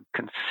to a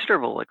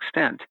considerable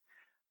extent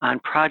on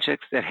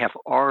projects that have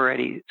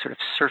already sort of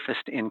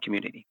surfaced in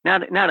community.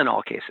 Not in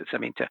all cases. I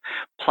mean, to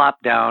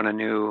plop down a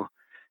new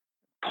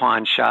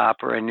pawn shop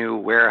or a new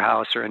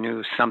warehouse or a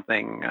new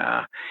something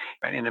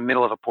in the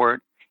middle of a poor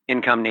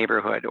income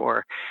neighborhood,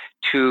 or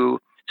to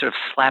sort of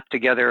slap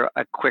together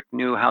a quick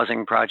new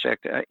housing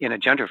project in a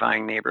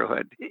gentrifying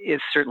neighborhood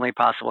is certainly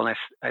possible, and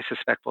I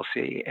suspect we'll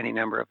see any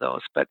number of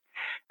those. But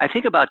I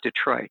think about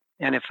Detroit,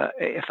 and if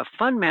a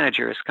fund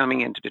manager is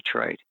coming into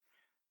Detroit,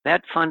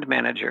 that fund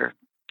manager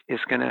is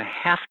going to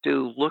have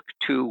to look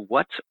to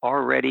what's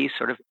already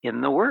sort of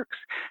in the works.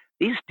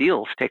 These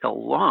deals take a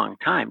long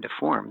time to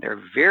form.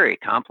 They're very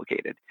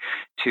complicated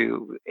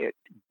to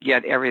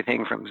get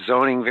everything from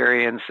zoning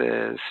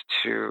variances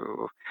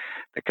to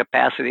the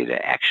capacity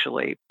to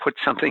actually put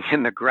something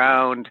in the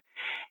ground.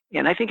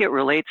 And I think it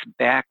relates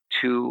back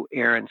to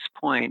Aaron's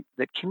point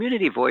that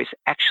community voice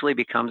actually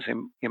becomes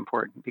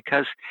important,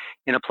 because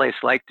in a place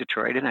like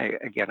Detroit, and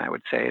I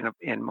would say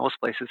in most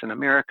places in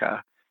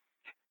America,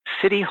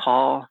 City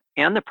Hall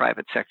and the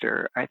private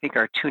sector, I think,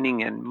 are tuning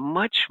in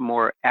much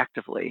more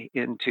actively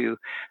into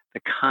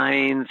the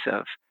kinds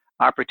of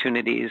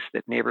opportunities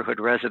that neighborhood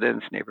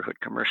residents, neighborhood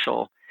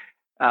commercial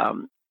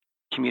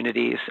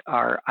communities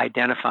are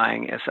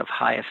identifying as of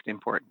highest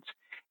importance.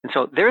 And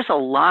so there's a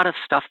lot of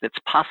stuff that's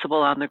possible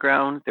on the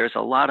ground. There's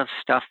a lot of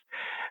stuff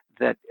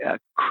that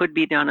could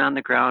be done on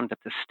the ground, but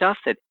the stuff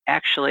that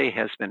actually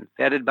has been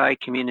vetted by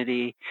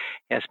community,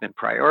 has been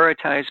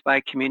prioritized by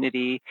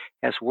community,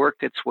 has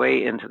worked its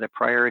way into the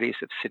priorities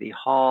of City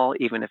Hall,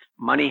 even if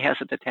money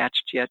hasn't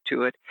attached yet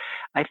to it,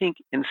 I think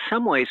in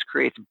some ways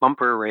creates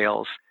bumper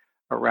rails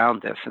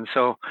around this. And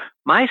so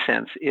my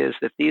sense is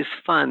that these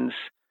funds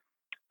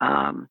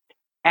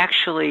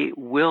actually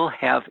will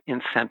have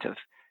incentive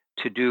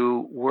to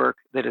do work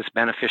that is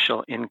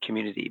beneficial in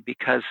community,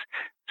 because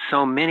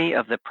so many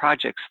of the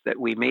projects that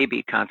we may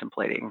be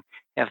contemplating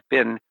have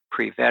been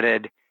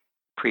pre-vetted,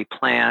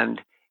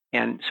 pre-planned,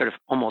 and sort of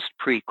almost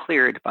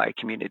pre-cleared by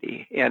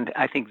community. And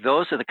I think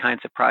those are the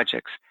kinds of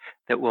projects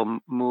that will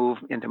move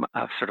into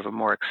a sort of a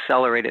more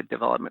accelerated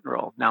development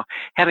role. Now,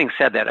 having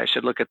said that, I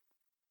should look at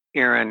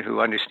Aaron,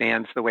 who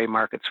understands the way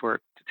markets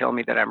work, to tell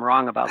me that I'm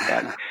wrong about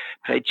that.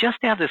 But I just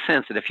have the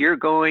sense that if you're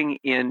going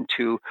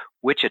into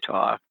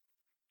Wichita,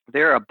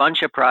 there are a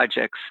bunch of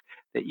projects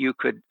that you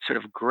could sort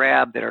of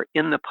grab that are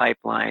in the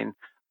pipeline,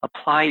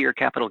 apply your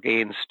capital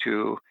gains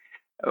to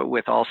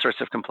with all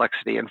sorts of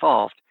complexity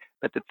involved,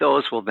 but that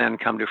those will then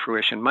come to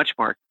fruition much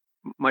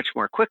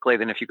more quickly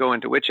than if you go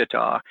into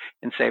Wichita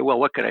and say, well,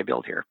 what could I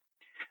build here?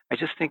 I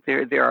just think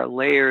there are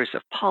layers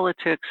of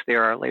politics,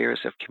 there are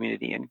layers of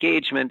community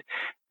engagement,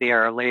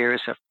 there are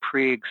layers of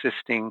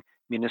pre-existing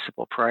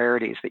municipal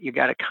priorities that you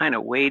got to kind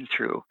of wade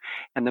through.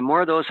 And the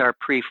more those are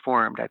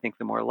pre-formed, I think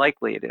the more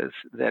likely it is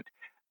that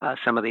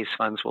some of these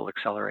funds will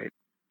accelerate.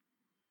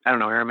 I don't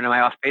know, Aaron, am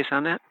I off base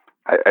on that?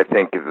 I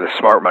think the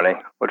smart money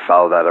would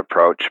follow that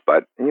approach,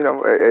 but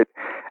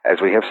as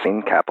we have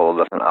seen, capital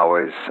doesn't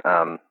always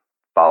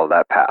follow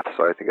that path.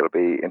 So I think it'll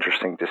be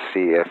interesting to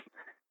see if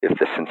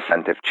this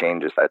incentive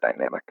changes that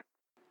dynamic.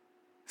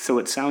 So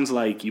it sounds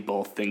like you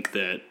both think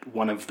that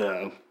one of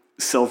the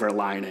silver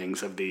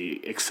linings of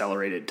the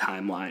accelerated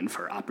timeline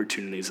for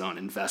Opportunity Zone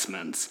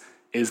investments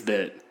is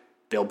that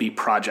there'll be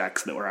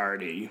projects that were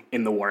already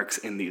in the works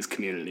in these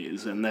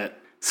communities, and that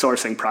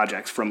sourcing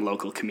projects from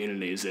local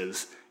communities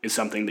is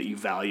something that you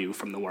value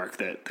from the work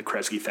that the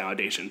Kresge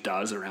Foundation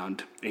does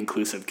around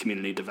inclusive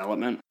community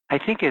development. I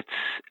think it's,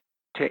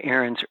 to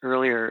Aaron's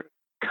earlier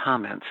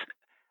comments,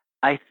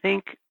 I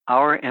think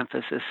our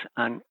emphasis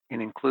on an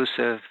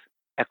inclusive,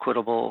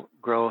 equitable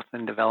growth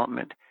and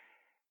development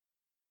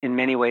in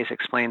many ways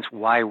explains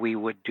why we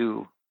would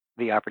do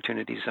the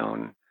Opportunity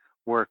Zone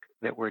work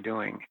that we're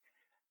doing.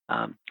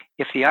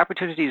 If the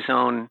Opportunity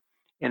Zone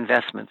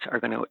investments are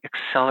going to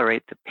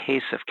accelerate the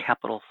pace of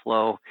capital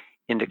flow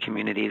into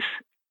communities,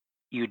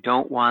 you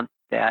don't want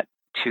that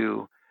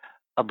to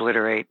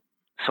obliterate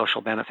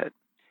social benefit.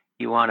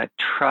 You want to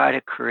try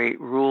to create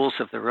rules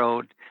of the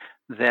road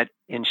that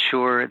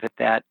ensure that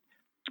that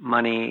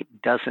money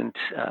doesn't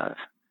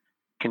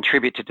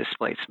contribute to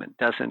displacement,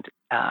 doesn't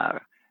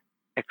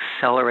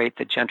accelerate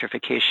the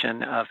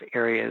gentrification of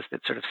areas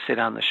that sort of sit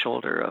on the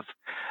shoulder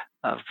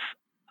of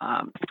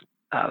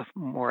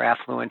more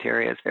affluent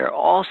areas. There are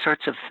all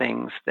sorts of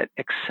things that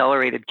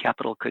accelerated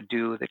capital could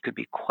do that could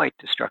be quite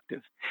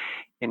destructive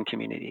in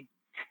community.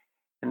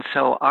 And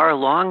so our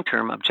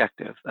long-term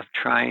objective of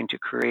trying to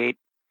create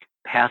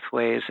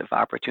pathways of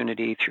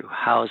opportunity through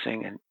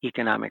housing and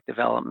economic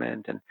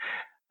development and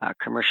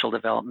commercial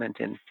development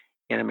in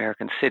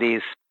American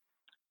cities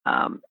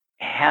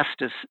has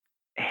to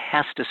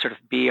has to sort of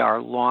be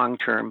our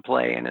long-term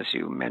play. And as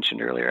you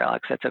mentioned earlier,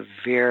 Alex, that's a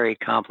very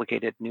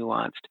complicated,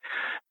 nuanced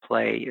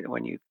play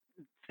when you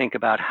think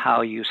about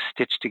how you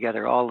stitch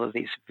together all of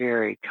these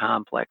very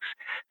complex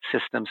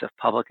systems of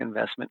public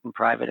investment and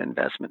private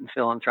investment and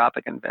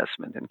philanthropic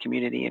investment and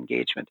community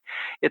engagement.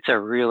 It's a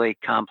really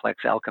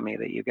complex alchemy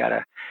that you got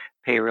to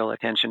pay real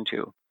attention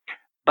to.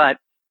 But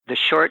the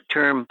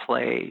short-term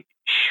play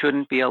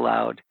shouldn't be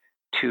allowed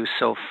to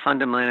so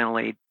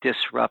fundamentally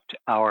disrupt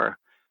our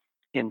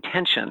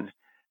intention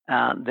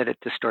that it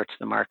distorts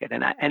the market.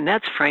 And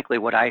that's frankly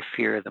what I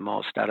fear the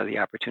most out of the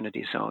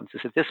opportunity zones,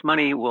 is that this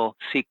money will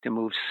seek to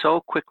move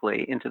so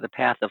quickly into the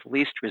path of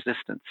least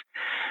resistance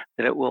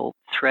that it will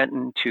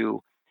threaten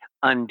to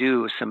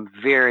undo some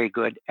very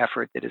good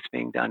effort that is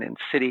being done in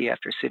city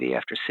after city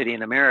after city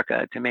in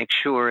America to make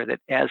sure that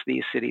as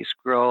these cities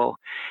grow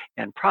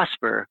and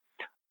prosper,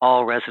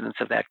 all residents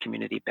of that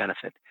community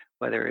benefit,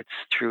 whether it's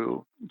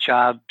through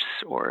jobs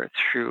or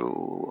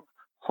through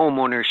home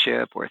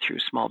ownership or through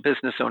small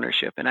business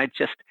ownership. And I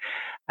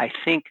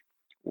think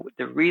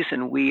the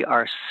reason we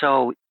are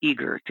so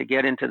eager to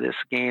get into this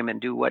game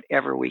and do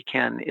whatever we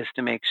can is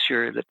to make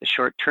sure that the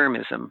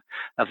short-termism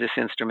of this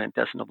instrument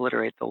doesn't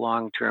obliterate the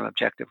long-term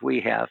objective we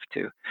have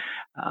to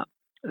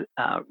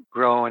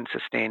grow and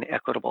sustain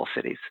equitable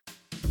cities.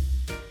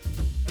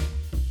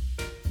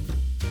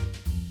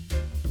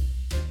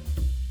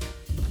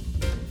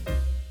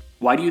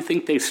 Why do you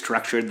think they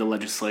structured the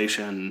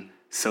legislation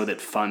so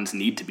that funds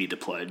need to be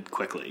deployed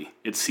quickly?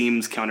 It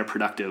seems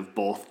counterproductive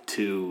both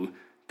to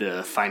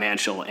the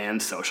financial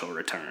and social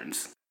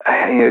returns.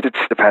 It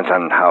just depends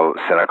on how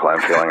cynical I'm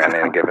feeling on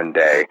any given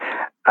day.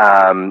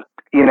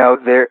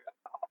 They're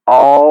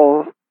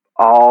all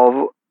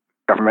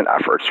government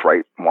efforts,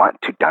 right,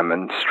 want to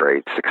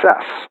demonstrate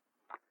success.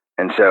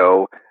 And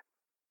so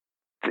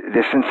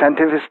this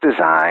incentive is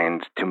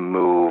designed to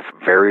move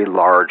very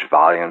large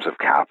volumes of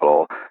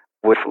capital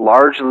with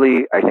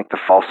largely, I think, the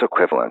false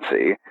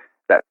equivalency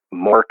that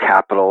more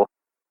capital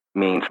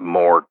means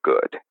more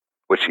good,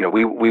 which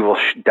we will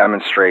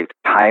demonstrate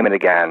time and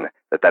again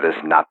that is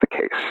not the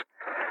case.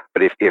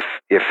 But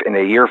if in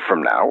a year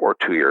from now or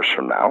 2 years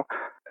from now,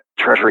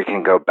 Treasury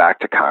can go back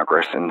to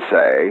Congress and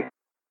say,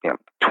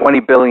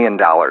 $20 billion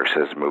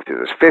has moved through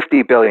this,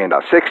 $50 billion,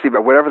 $60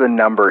 billion, whatever the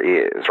number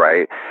is,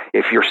 right?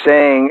 If you're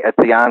saying at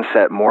the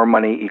onset more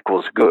money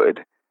equals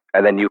good,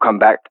 and then you come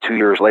back 2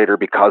 years later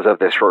because of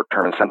this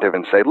short-term incentive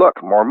and say,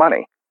 look, more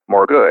money,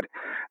 more good,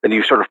 then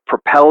you sort of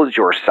propelled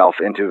yourself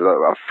into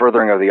a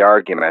furthering of the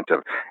argument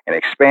of an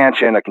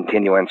expansion, a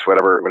continuance,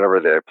 whatever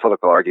the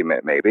political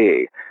argument may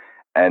be.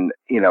 And,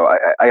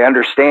 I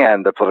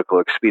understand the political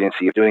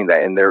expediency of doing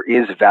that, and there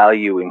is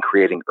value in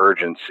creating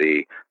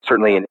urgency,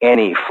 certainly in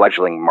any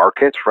fledgling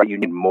market, right? You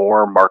need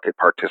more market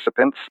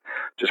participants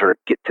to sort of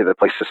get to the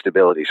place of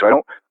stability. So I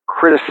don't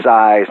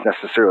criticize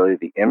necessarily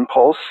the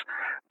impulse,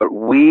 but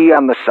we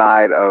on the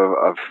side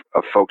of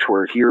folks who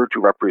are here to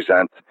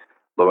represent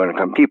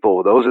low-income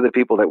people, those are the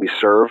people that we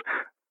serve,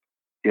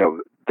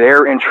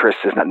 their interest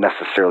is not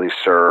necessarily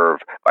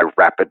served by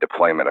rapid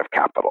deployment of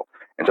capital.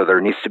 And so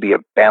there needs to be a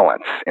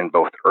balance in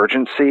both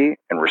urgency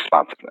and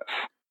responsiveness.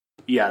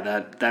 Yeah,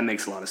 that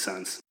makes a lot of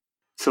sense.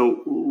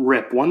 So,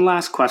 Rip, one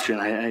last question.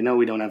 I know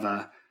we don't have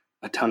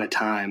a ton of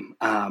time,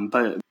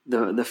 but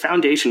the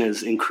foundation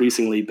has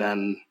increasingly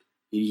been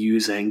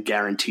using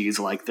guarantees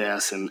like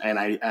this, and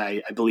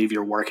I believe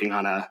you're working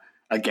on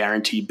a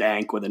guarantee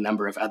bank with a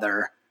number of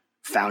other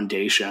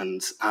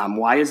foundations.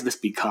 Why has this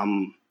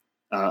become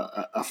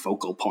a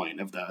focal point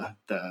of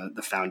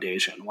the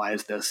foundation? Why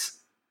is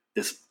this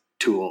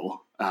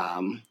tool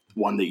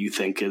one that you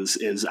think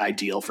is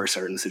ideal for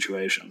certain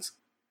situations?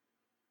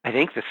 I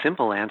think the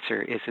simple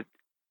answer is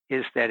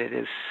that it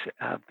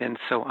has been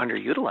so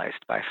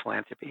underutilized by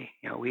philanthropy.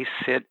 We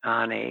sit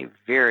on a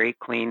very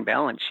clean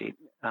balance sheet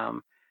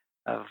of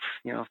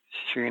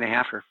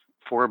 $3.5 or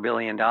 $4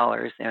 billion,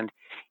 and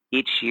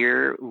each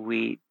year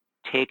we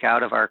take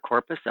out of our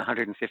corpus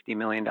 $150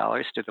 million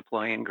to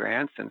deploy in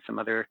grants and some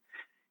other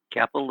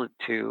capital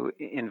to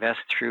invest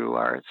through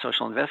our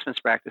social investments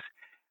practice.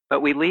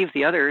 But we leave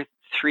the other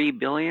 $3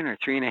 billion or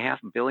 $3.5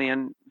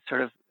 billion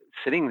sort of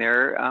sitting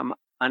there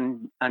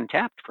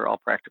untapped for all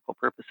practical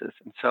purposes.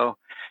 And so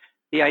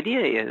the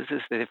idea is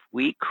that if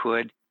we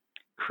could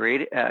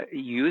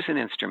use an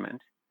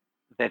instrument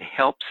that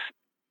helps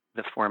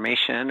the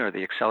formation or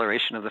the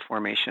acceleration of the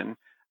formation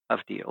of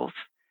deals,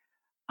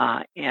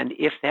 and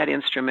if that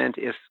instrument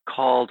is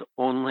called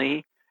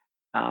only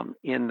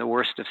in the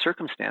worst of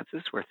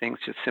circumstances where things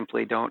just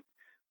simply don't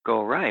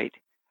go right,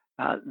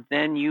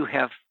 then you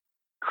have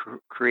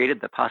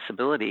created the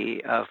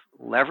possibility of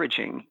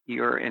leveraging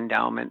your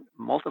endowment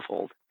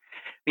multifold.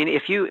 I mean,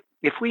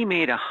 if we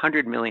made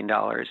 $100 million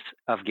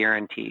of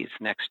guarantees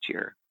next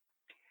year,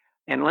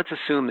 and let's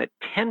assume that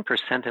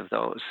 10% of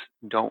those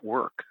don't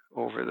work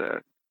over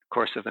the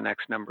course of the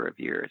next number of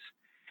years,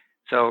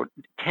 so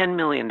 $10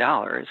 million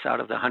out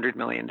of the $100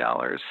 million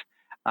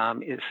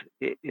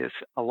is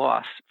a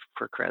loss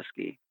for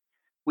Kresge.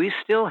 We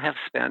still have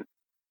spent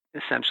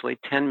essentially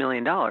 $10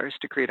 million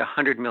to create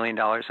 $100 million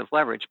of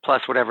leverage,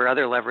 plus whatever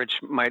other leverage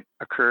might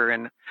occur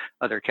in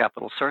other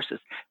capital sources.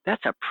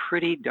 That's a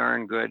pretty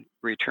darn good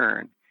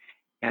return.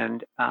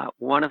 And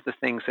one of the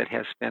things that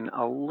has been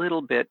a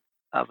little bit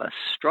of a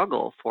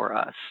struggle for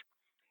us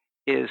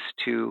is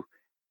to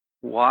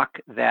walk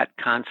that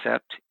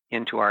concept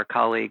into our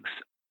colleagues'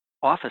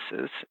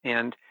 offices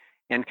and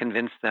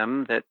convince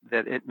them that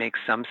it makes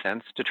some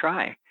sense to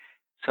try.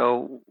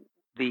 So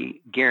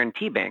the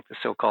Guarantee Bank, the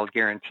so-called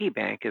Guarantee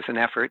Bank, is an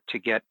effort to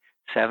get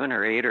 7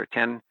 or 8 or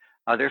 10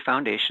 other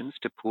foundations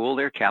to pool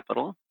their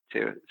capital,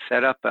 to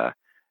set up a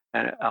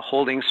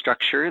holding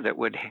structure that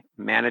would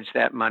manage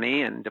that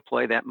money and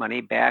deploy that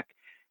money back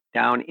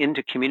down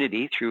into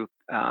community through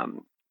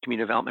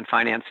community development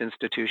finance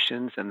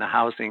institutions in the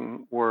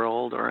housing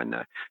world, or in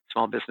the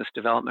small business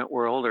development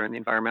world, or in the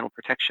environmental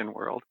protection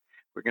world.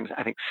 We're going to,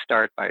 I think,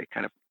 start by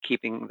kind of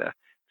keeping the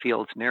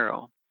fields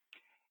narrow.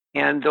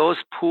 And those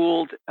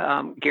pooled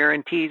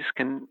guarantees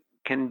can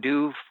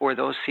do for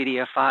those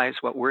CDFIs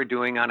what we're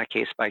doing on a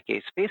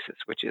case-by-case basis,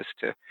 which is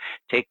to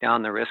take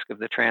down the risk of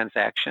the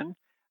transaction,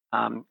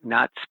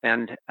 not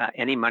spend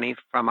any money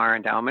from our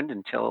endowment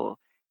until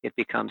it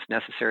becomes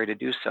necessary to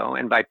do so.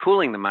 And by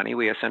pooling the money,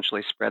 we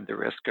essentially spread the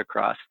risk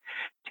across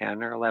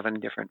 10 or 11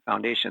 different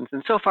foundations.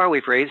 And so far,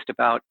 we've raised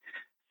about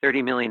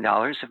 $30 million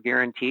of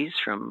guarantees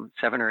from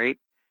 7 or 8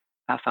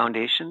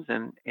 foundations,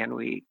 and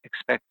we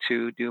expect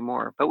to do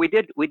more. But we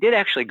did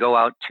actually go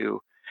out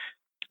to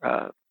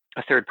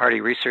a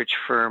third-party research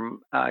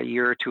firm a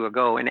year or two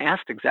ago and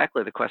asked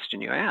exactly the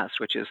question you asked,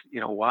 which is,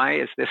 why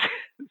is this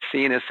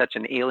seen as such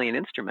an alien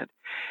instrument?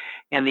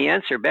 And the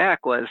answer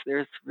back was,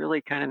 there's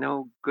really kind of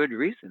no good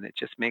reason. It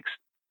just makes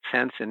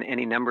sense in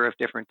any number of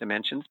different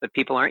dimensions, but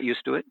people aren't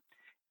used to it.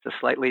 It's a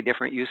slightly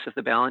different use of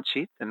the balance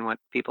sheet than what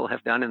people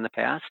have done in the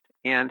past.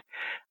 And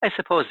I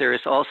suppose there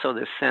is also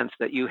this sense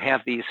that you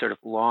have these sort of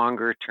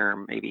longer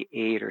term, maybe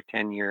 8 or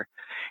 10-year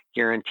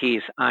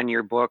guarantees on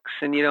your books,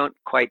 and you don't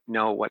quite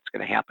know what's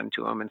going to happen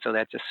to them. And so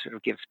that just sort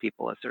of gives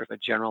people a sort of a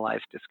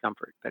generalized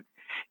discomfort. But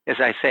as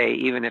I say,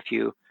 even if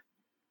you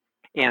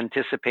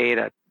anticipate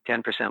a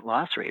 10%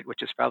 loss rate,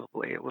 which is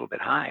probably a little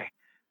bit high,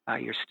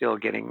 you're still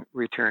getting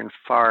return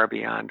far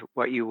beyond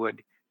what you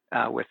would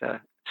with a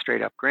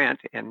straight up grant,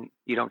 and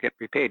you don't get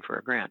repaid for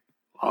a grant.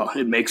 Well,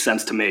 it makes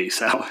sense to me.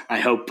 So I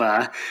hope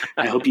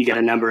you get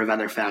a number of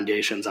other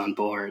foundations on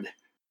board.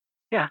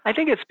 Yeah, I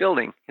think it's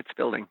building. It's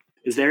building.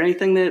 Is there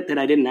anything that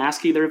I didn't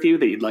ask either of you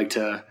that you'd like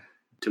to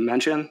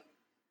mention?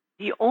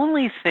 The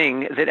only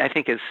thing that I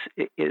think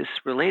is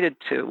related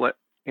to what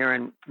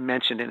Aaron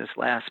mentioned in his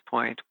last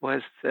point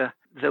was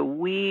the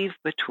weave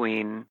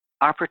between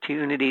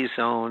opportunity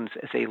zones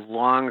as a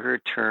longer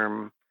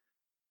term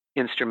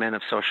instrument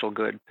of social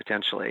good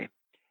potentially,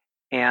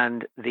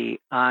 and the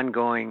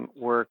ongoing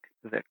work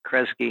that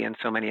Kresge and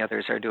so many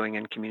others are doing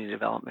in community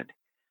development.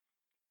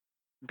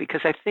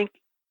 Because I think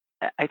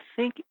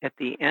at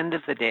the end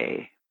of the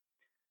day,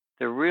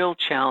 the real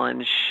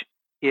challenge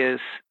is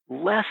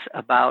less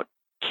about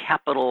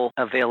capital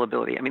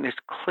availability. I mean, there's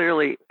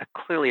clearly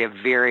a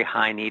very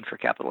high need for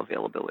capital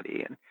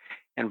availability,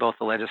 and both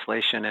the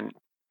legislation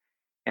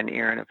and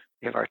Aaron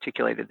have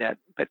articulated that.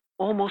 But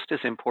almost as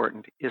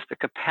important is the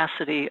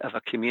capacity of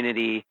a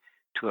community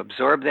to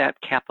absorb that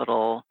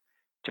capital,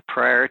 to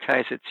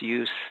prioritize its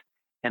use,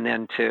 and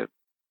then to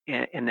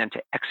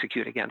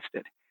execute against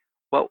it.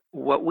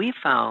 What we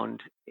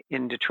found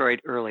in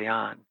Detroit early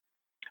on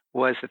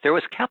was that there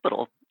was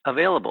capital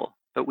available,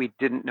 but we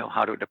didn't know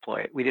how to deploy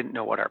it. We didn't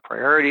know what our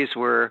priorities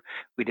were.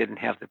 We didn't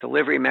have the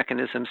delivery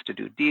mechanisms to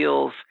do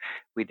deals.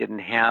 We didn't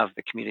have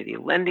the community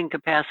lending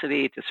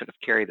capacity to sort of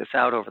carry this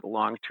out over the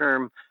long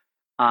term,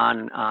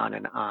 on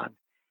and on.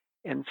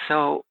 And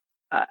so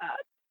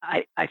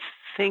I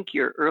think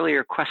your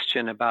earlier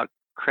question about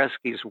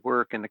Kresge's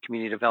work in the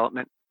community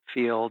development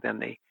field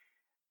and the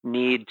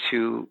need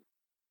to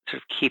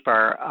sort of keep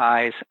our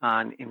eyes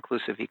on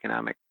inclusive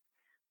economic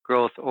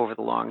growth over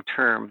the long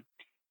term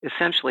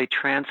essentially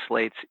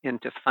translates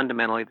into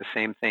fundamentally the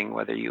same thing,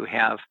 whether you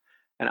have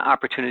an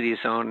opportunity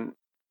zone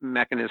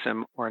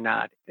mechanism or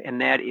not.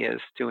 And that is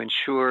to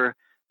ensure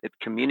that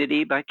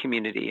community by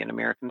community in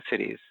American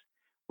cities,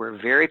 we're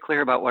very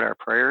clear about what our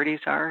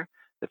priorities are,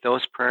 that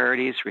those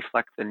priorities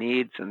reflect the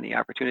needs and the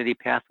opportunity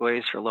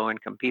pathways for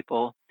low-income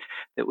people,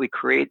 that we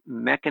create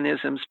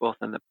mechanisms both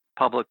in the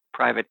public,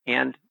 private,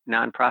 and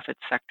nonprofit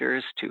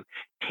sectors to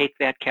take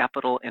that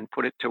capital and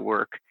put it to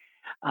work,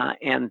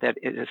 and that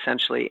it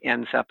essentially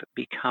ends up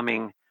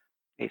becoming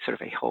a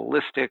sort of a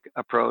holistic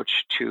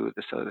approach to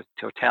the sort of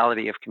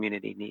totality of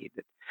community need,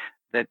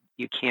 that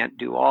you can't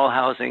do all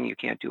housing, you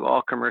can't do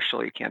all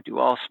commercial, you can't do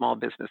all small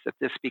business, that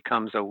this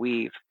becomes a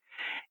weave,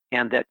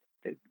 and that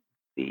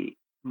the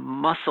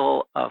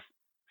muscle of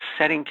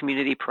setting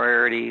community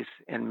priorities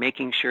and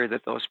making sure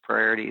that those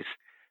priorities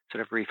sort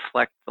of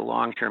reflect the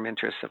long-term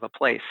interests of a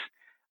place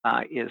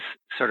is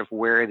sort of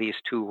where these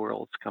two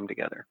worlds come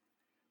together.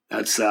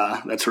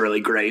 That's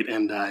really great,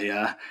 and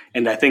I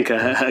think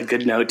a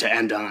good note to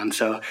end on.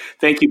 So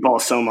thank you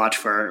both so much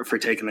for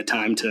taking the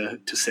time to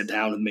sit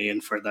down with me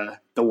and for the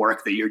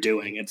work that you're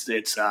doing. It's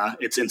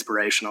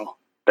inspirational.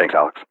 Thanks,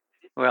 Alex.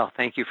 Well,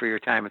 thank you for your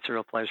time. It's a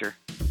real pleasure.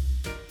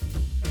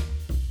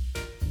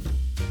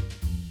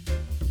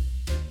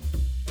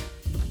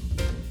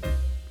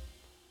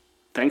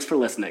 Thanks for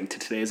listening to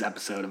today's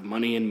episode of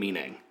Money and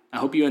Meaning. I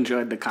hope you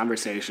enjoyed the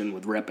conversation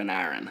with Rip and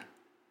Aaron.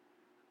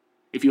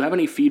 If you have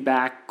any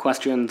feedback,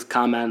 questions,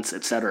 comments,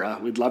 etc.,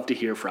 we'd love to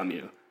hear from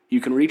you.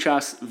 You can reach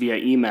us via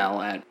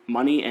email at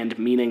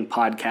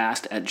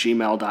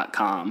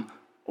moneyandmeaningpodcast@gmail.com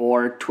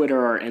or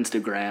Twitter or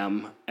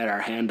Instagram at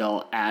our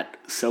handle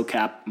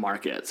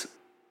 @SoCapMarkets.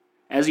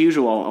 As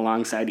usual,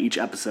 alongside each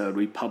episode,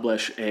 we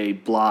publish a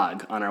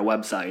blog on our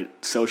website,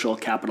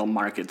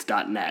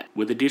 socialcapitalmarkets.net,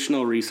 with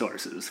additional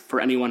resources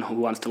for anyone who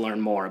wants to learn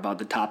more about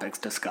the topics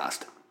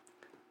discussed.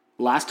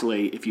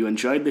 Lastly, if you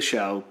enjoyed the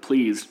show,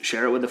 please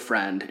share it with a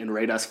friend and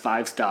rate us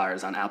 5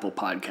 stars on Apple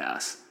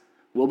Podcasts.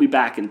 We'll be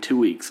back in 2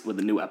 weeks with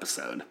a new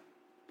episode.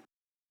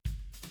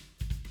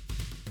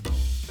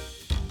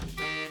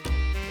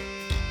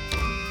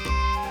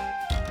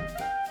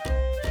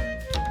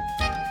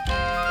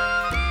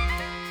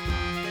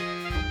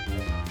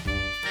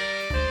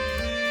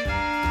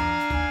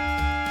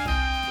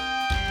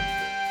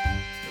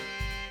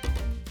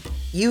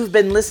 You've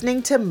been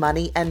listening to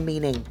Money and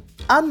Meaning,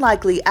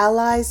 Unlikely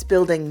Allies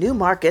Building New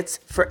Markets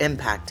for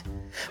Impact,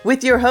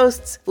 with your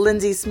hosts,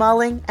 Lindsay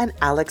Smalling and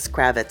Alex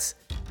Kravitz.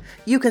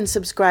 You can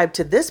subscribe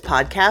to this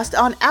podcast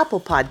on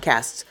Apple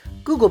Podcasts,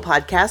 Google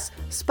Podcasts,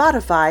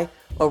 Spotify,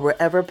 or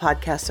wherever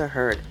podcasts are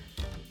heard.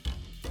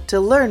 To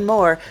learn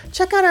more,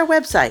 check out our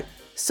website,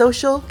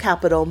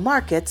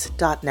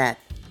 socialcapitalmarkets.net.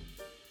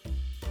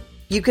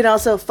 You can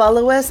also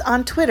follow us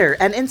on Twitter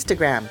and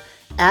Instagram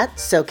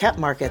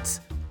 @SoCapMarkets.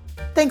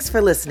 Thanks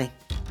for listening.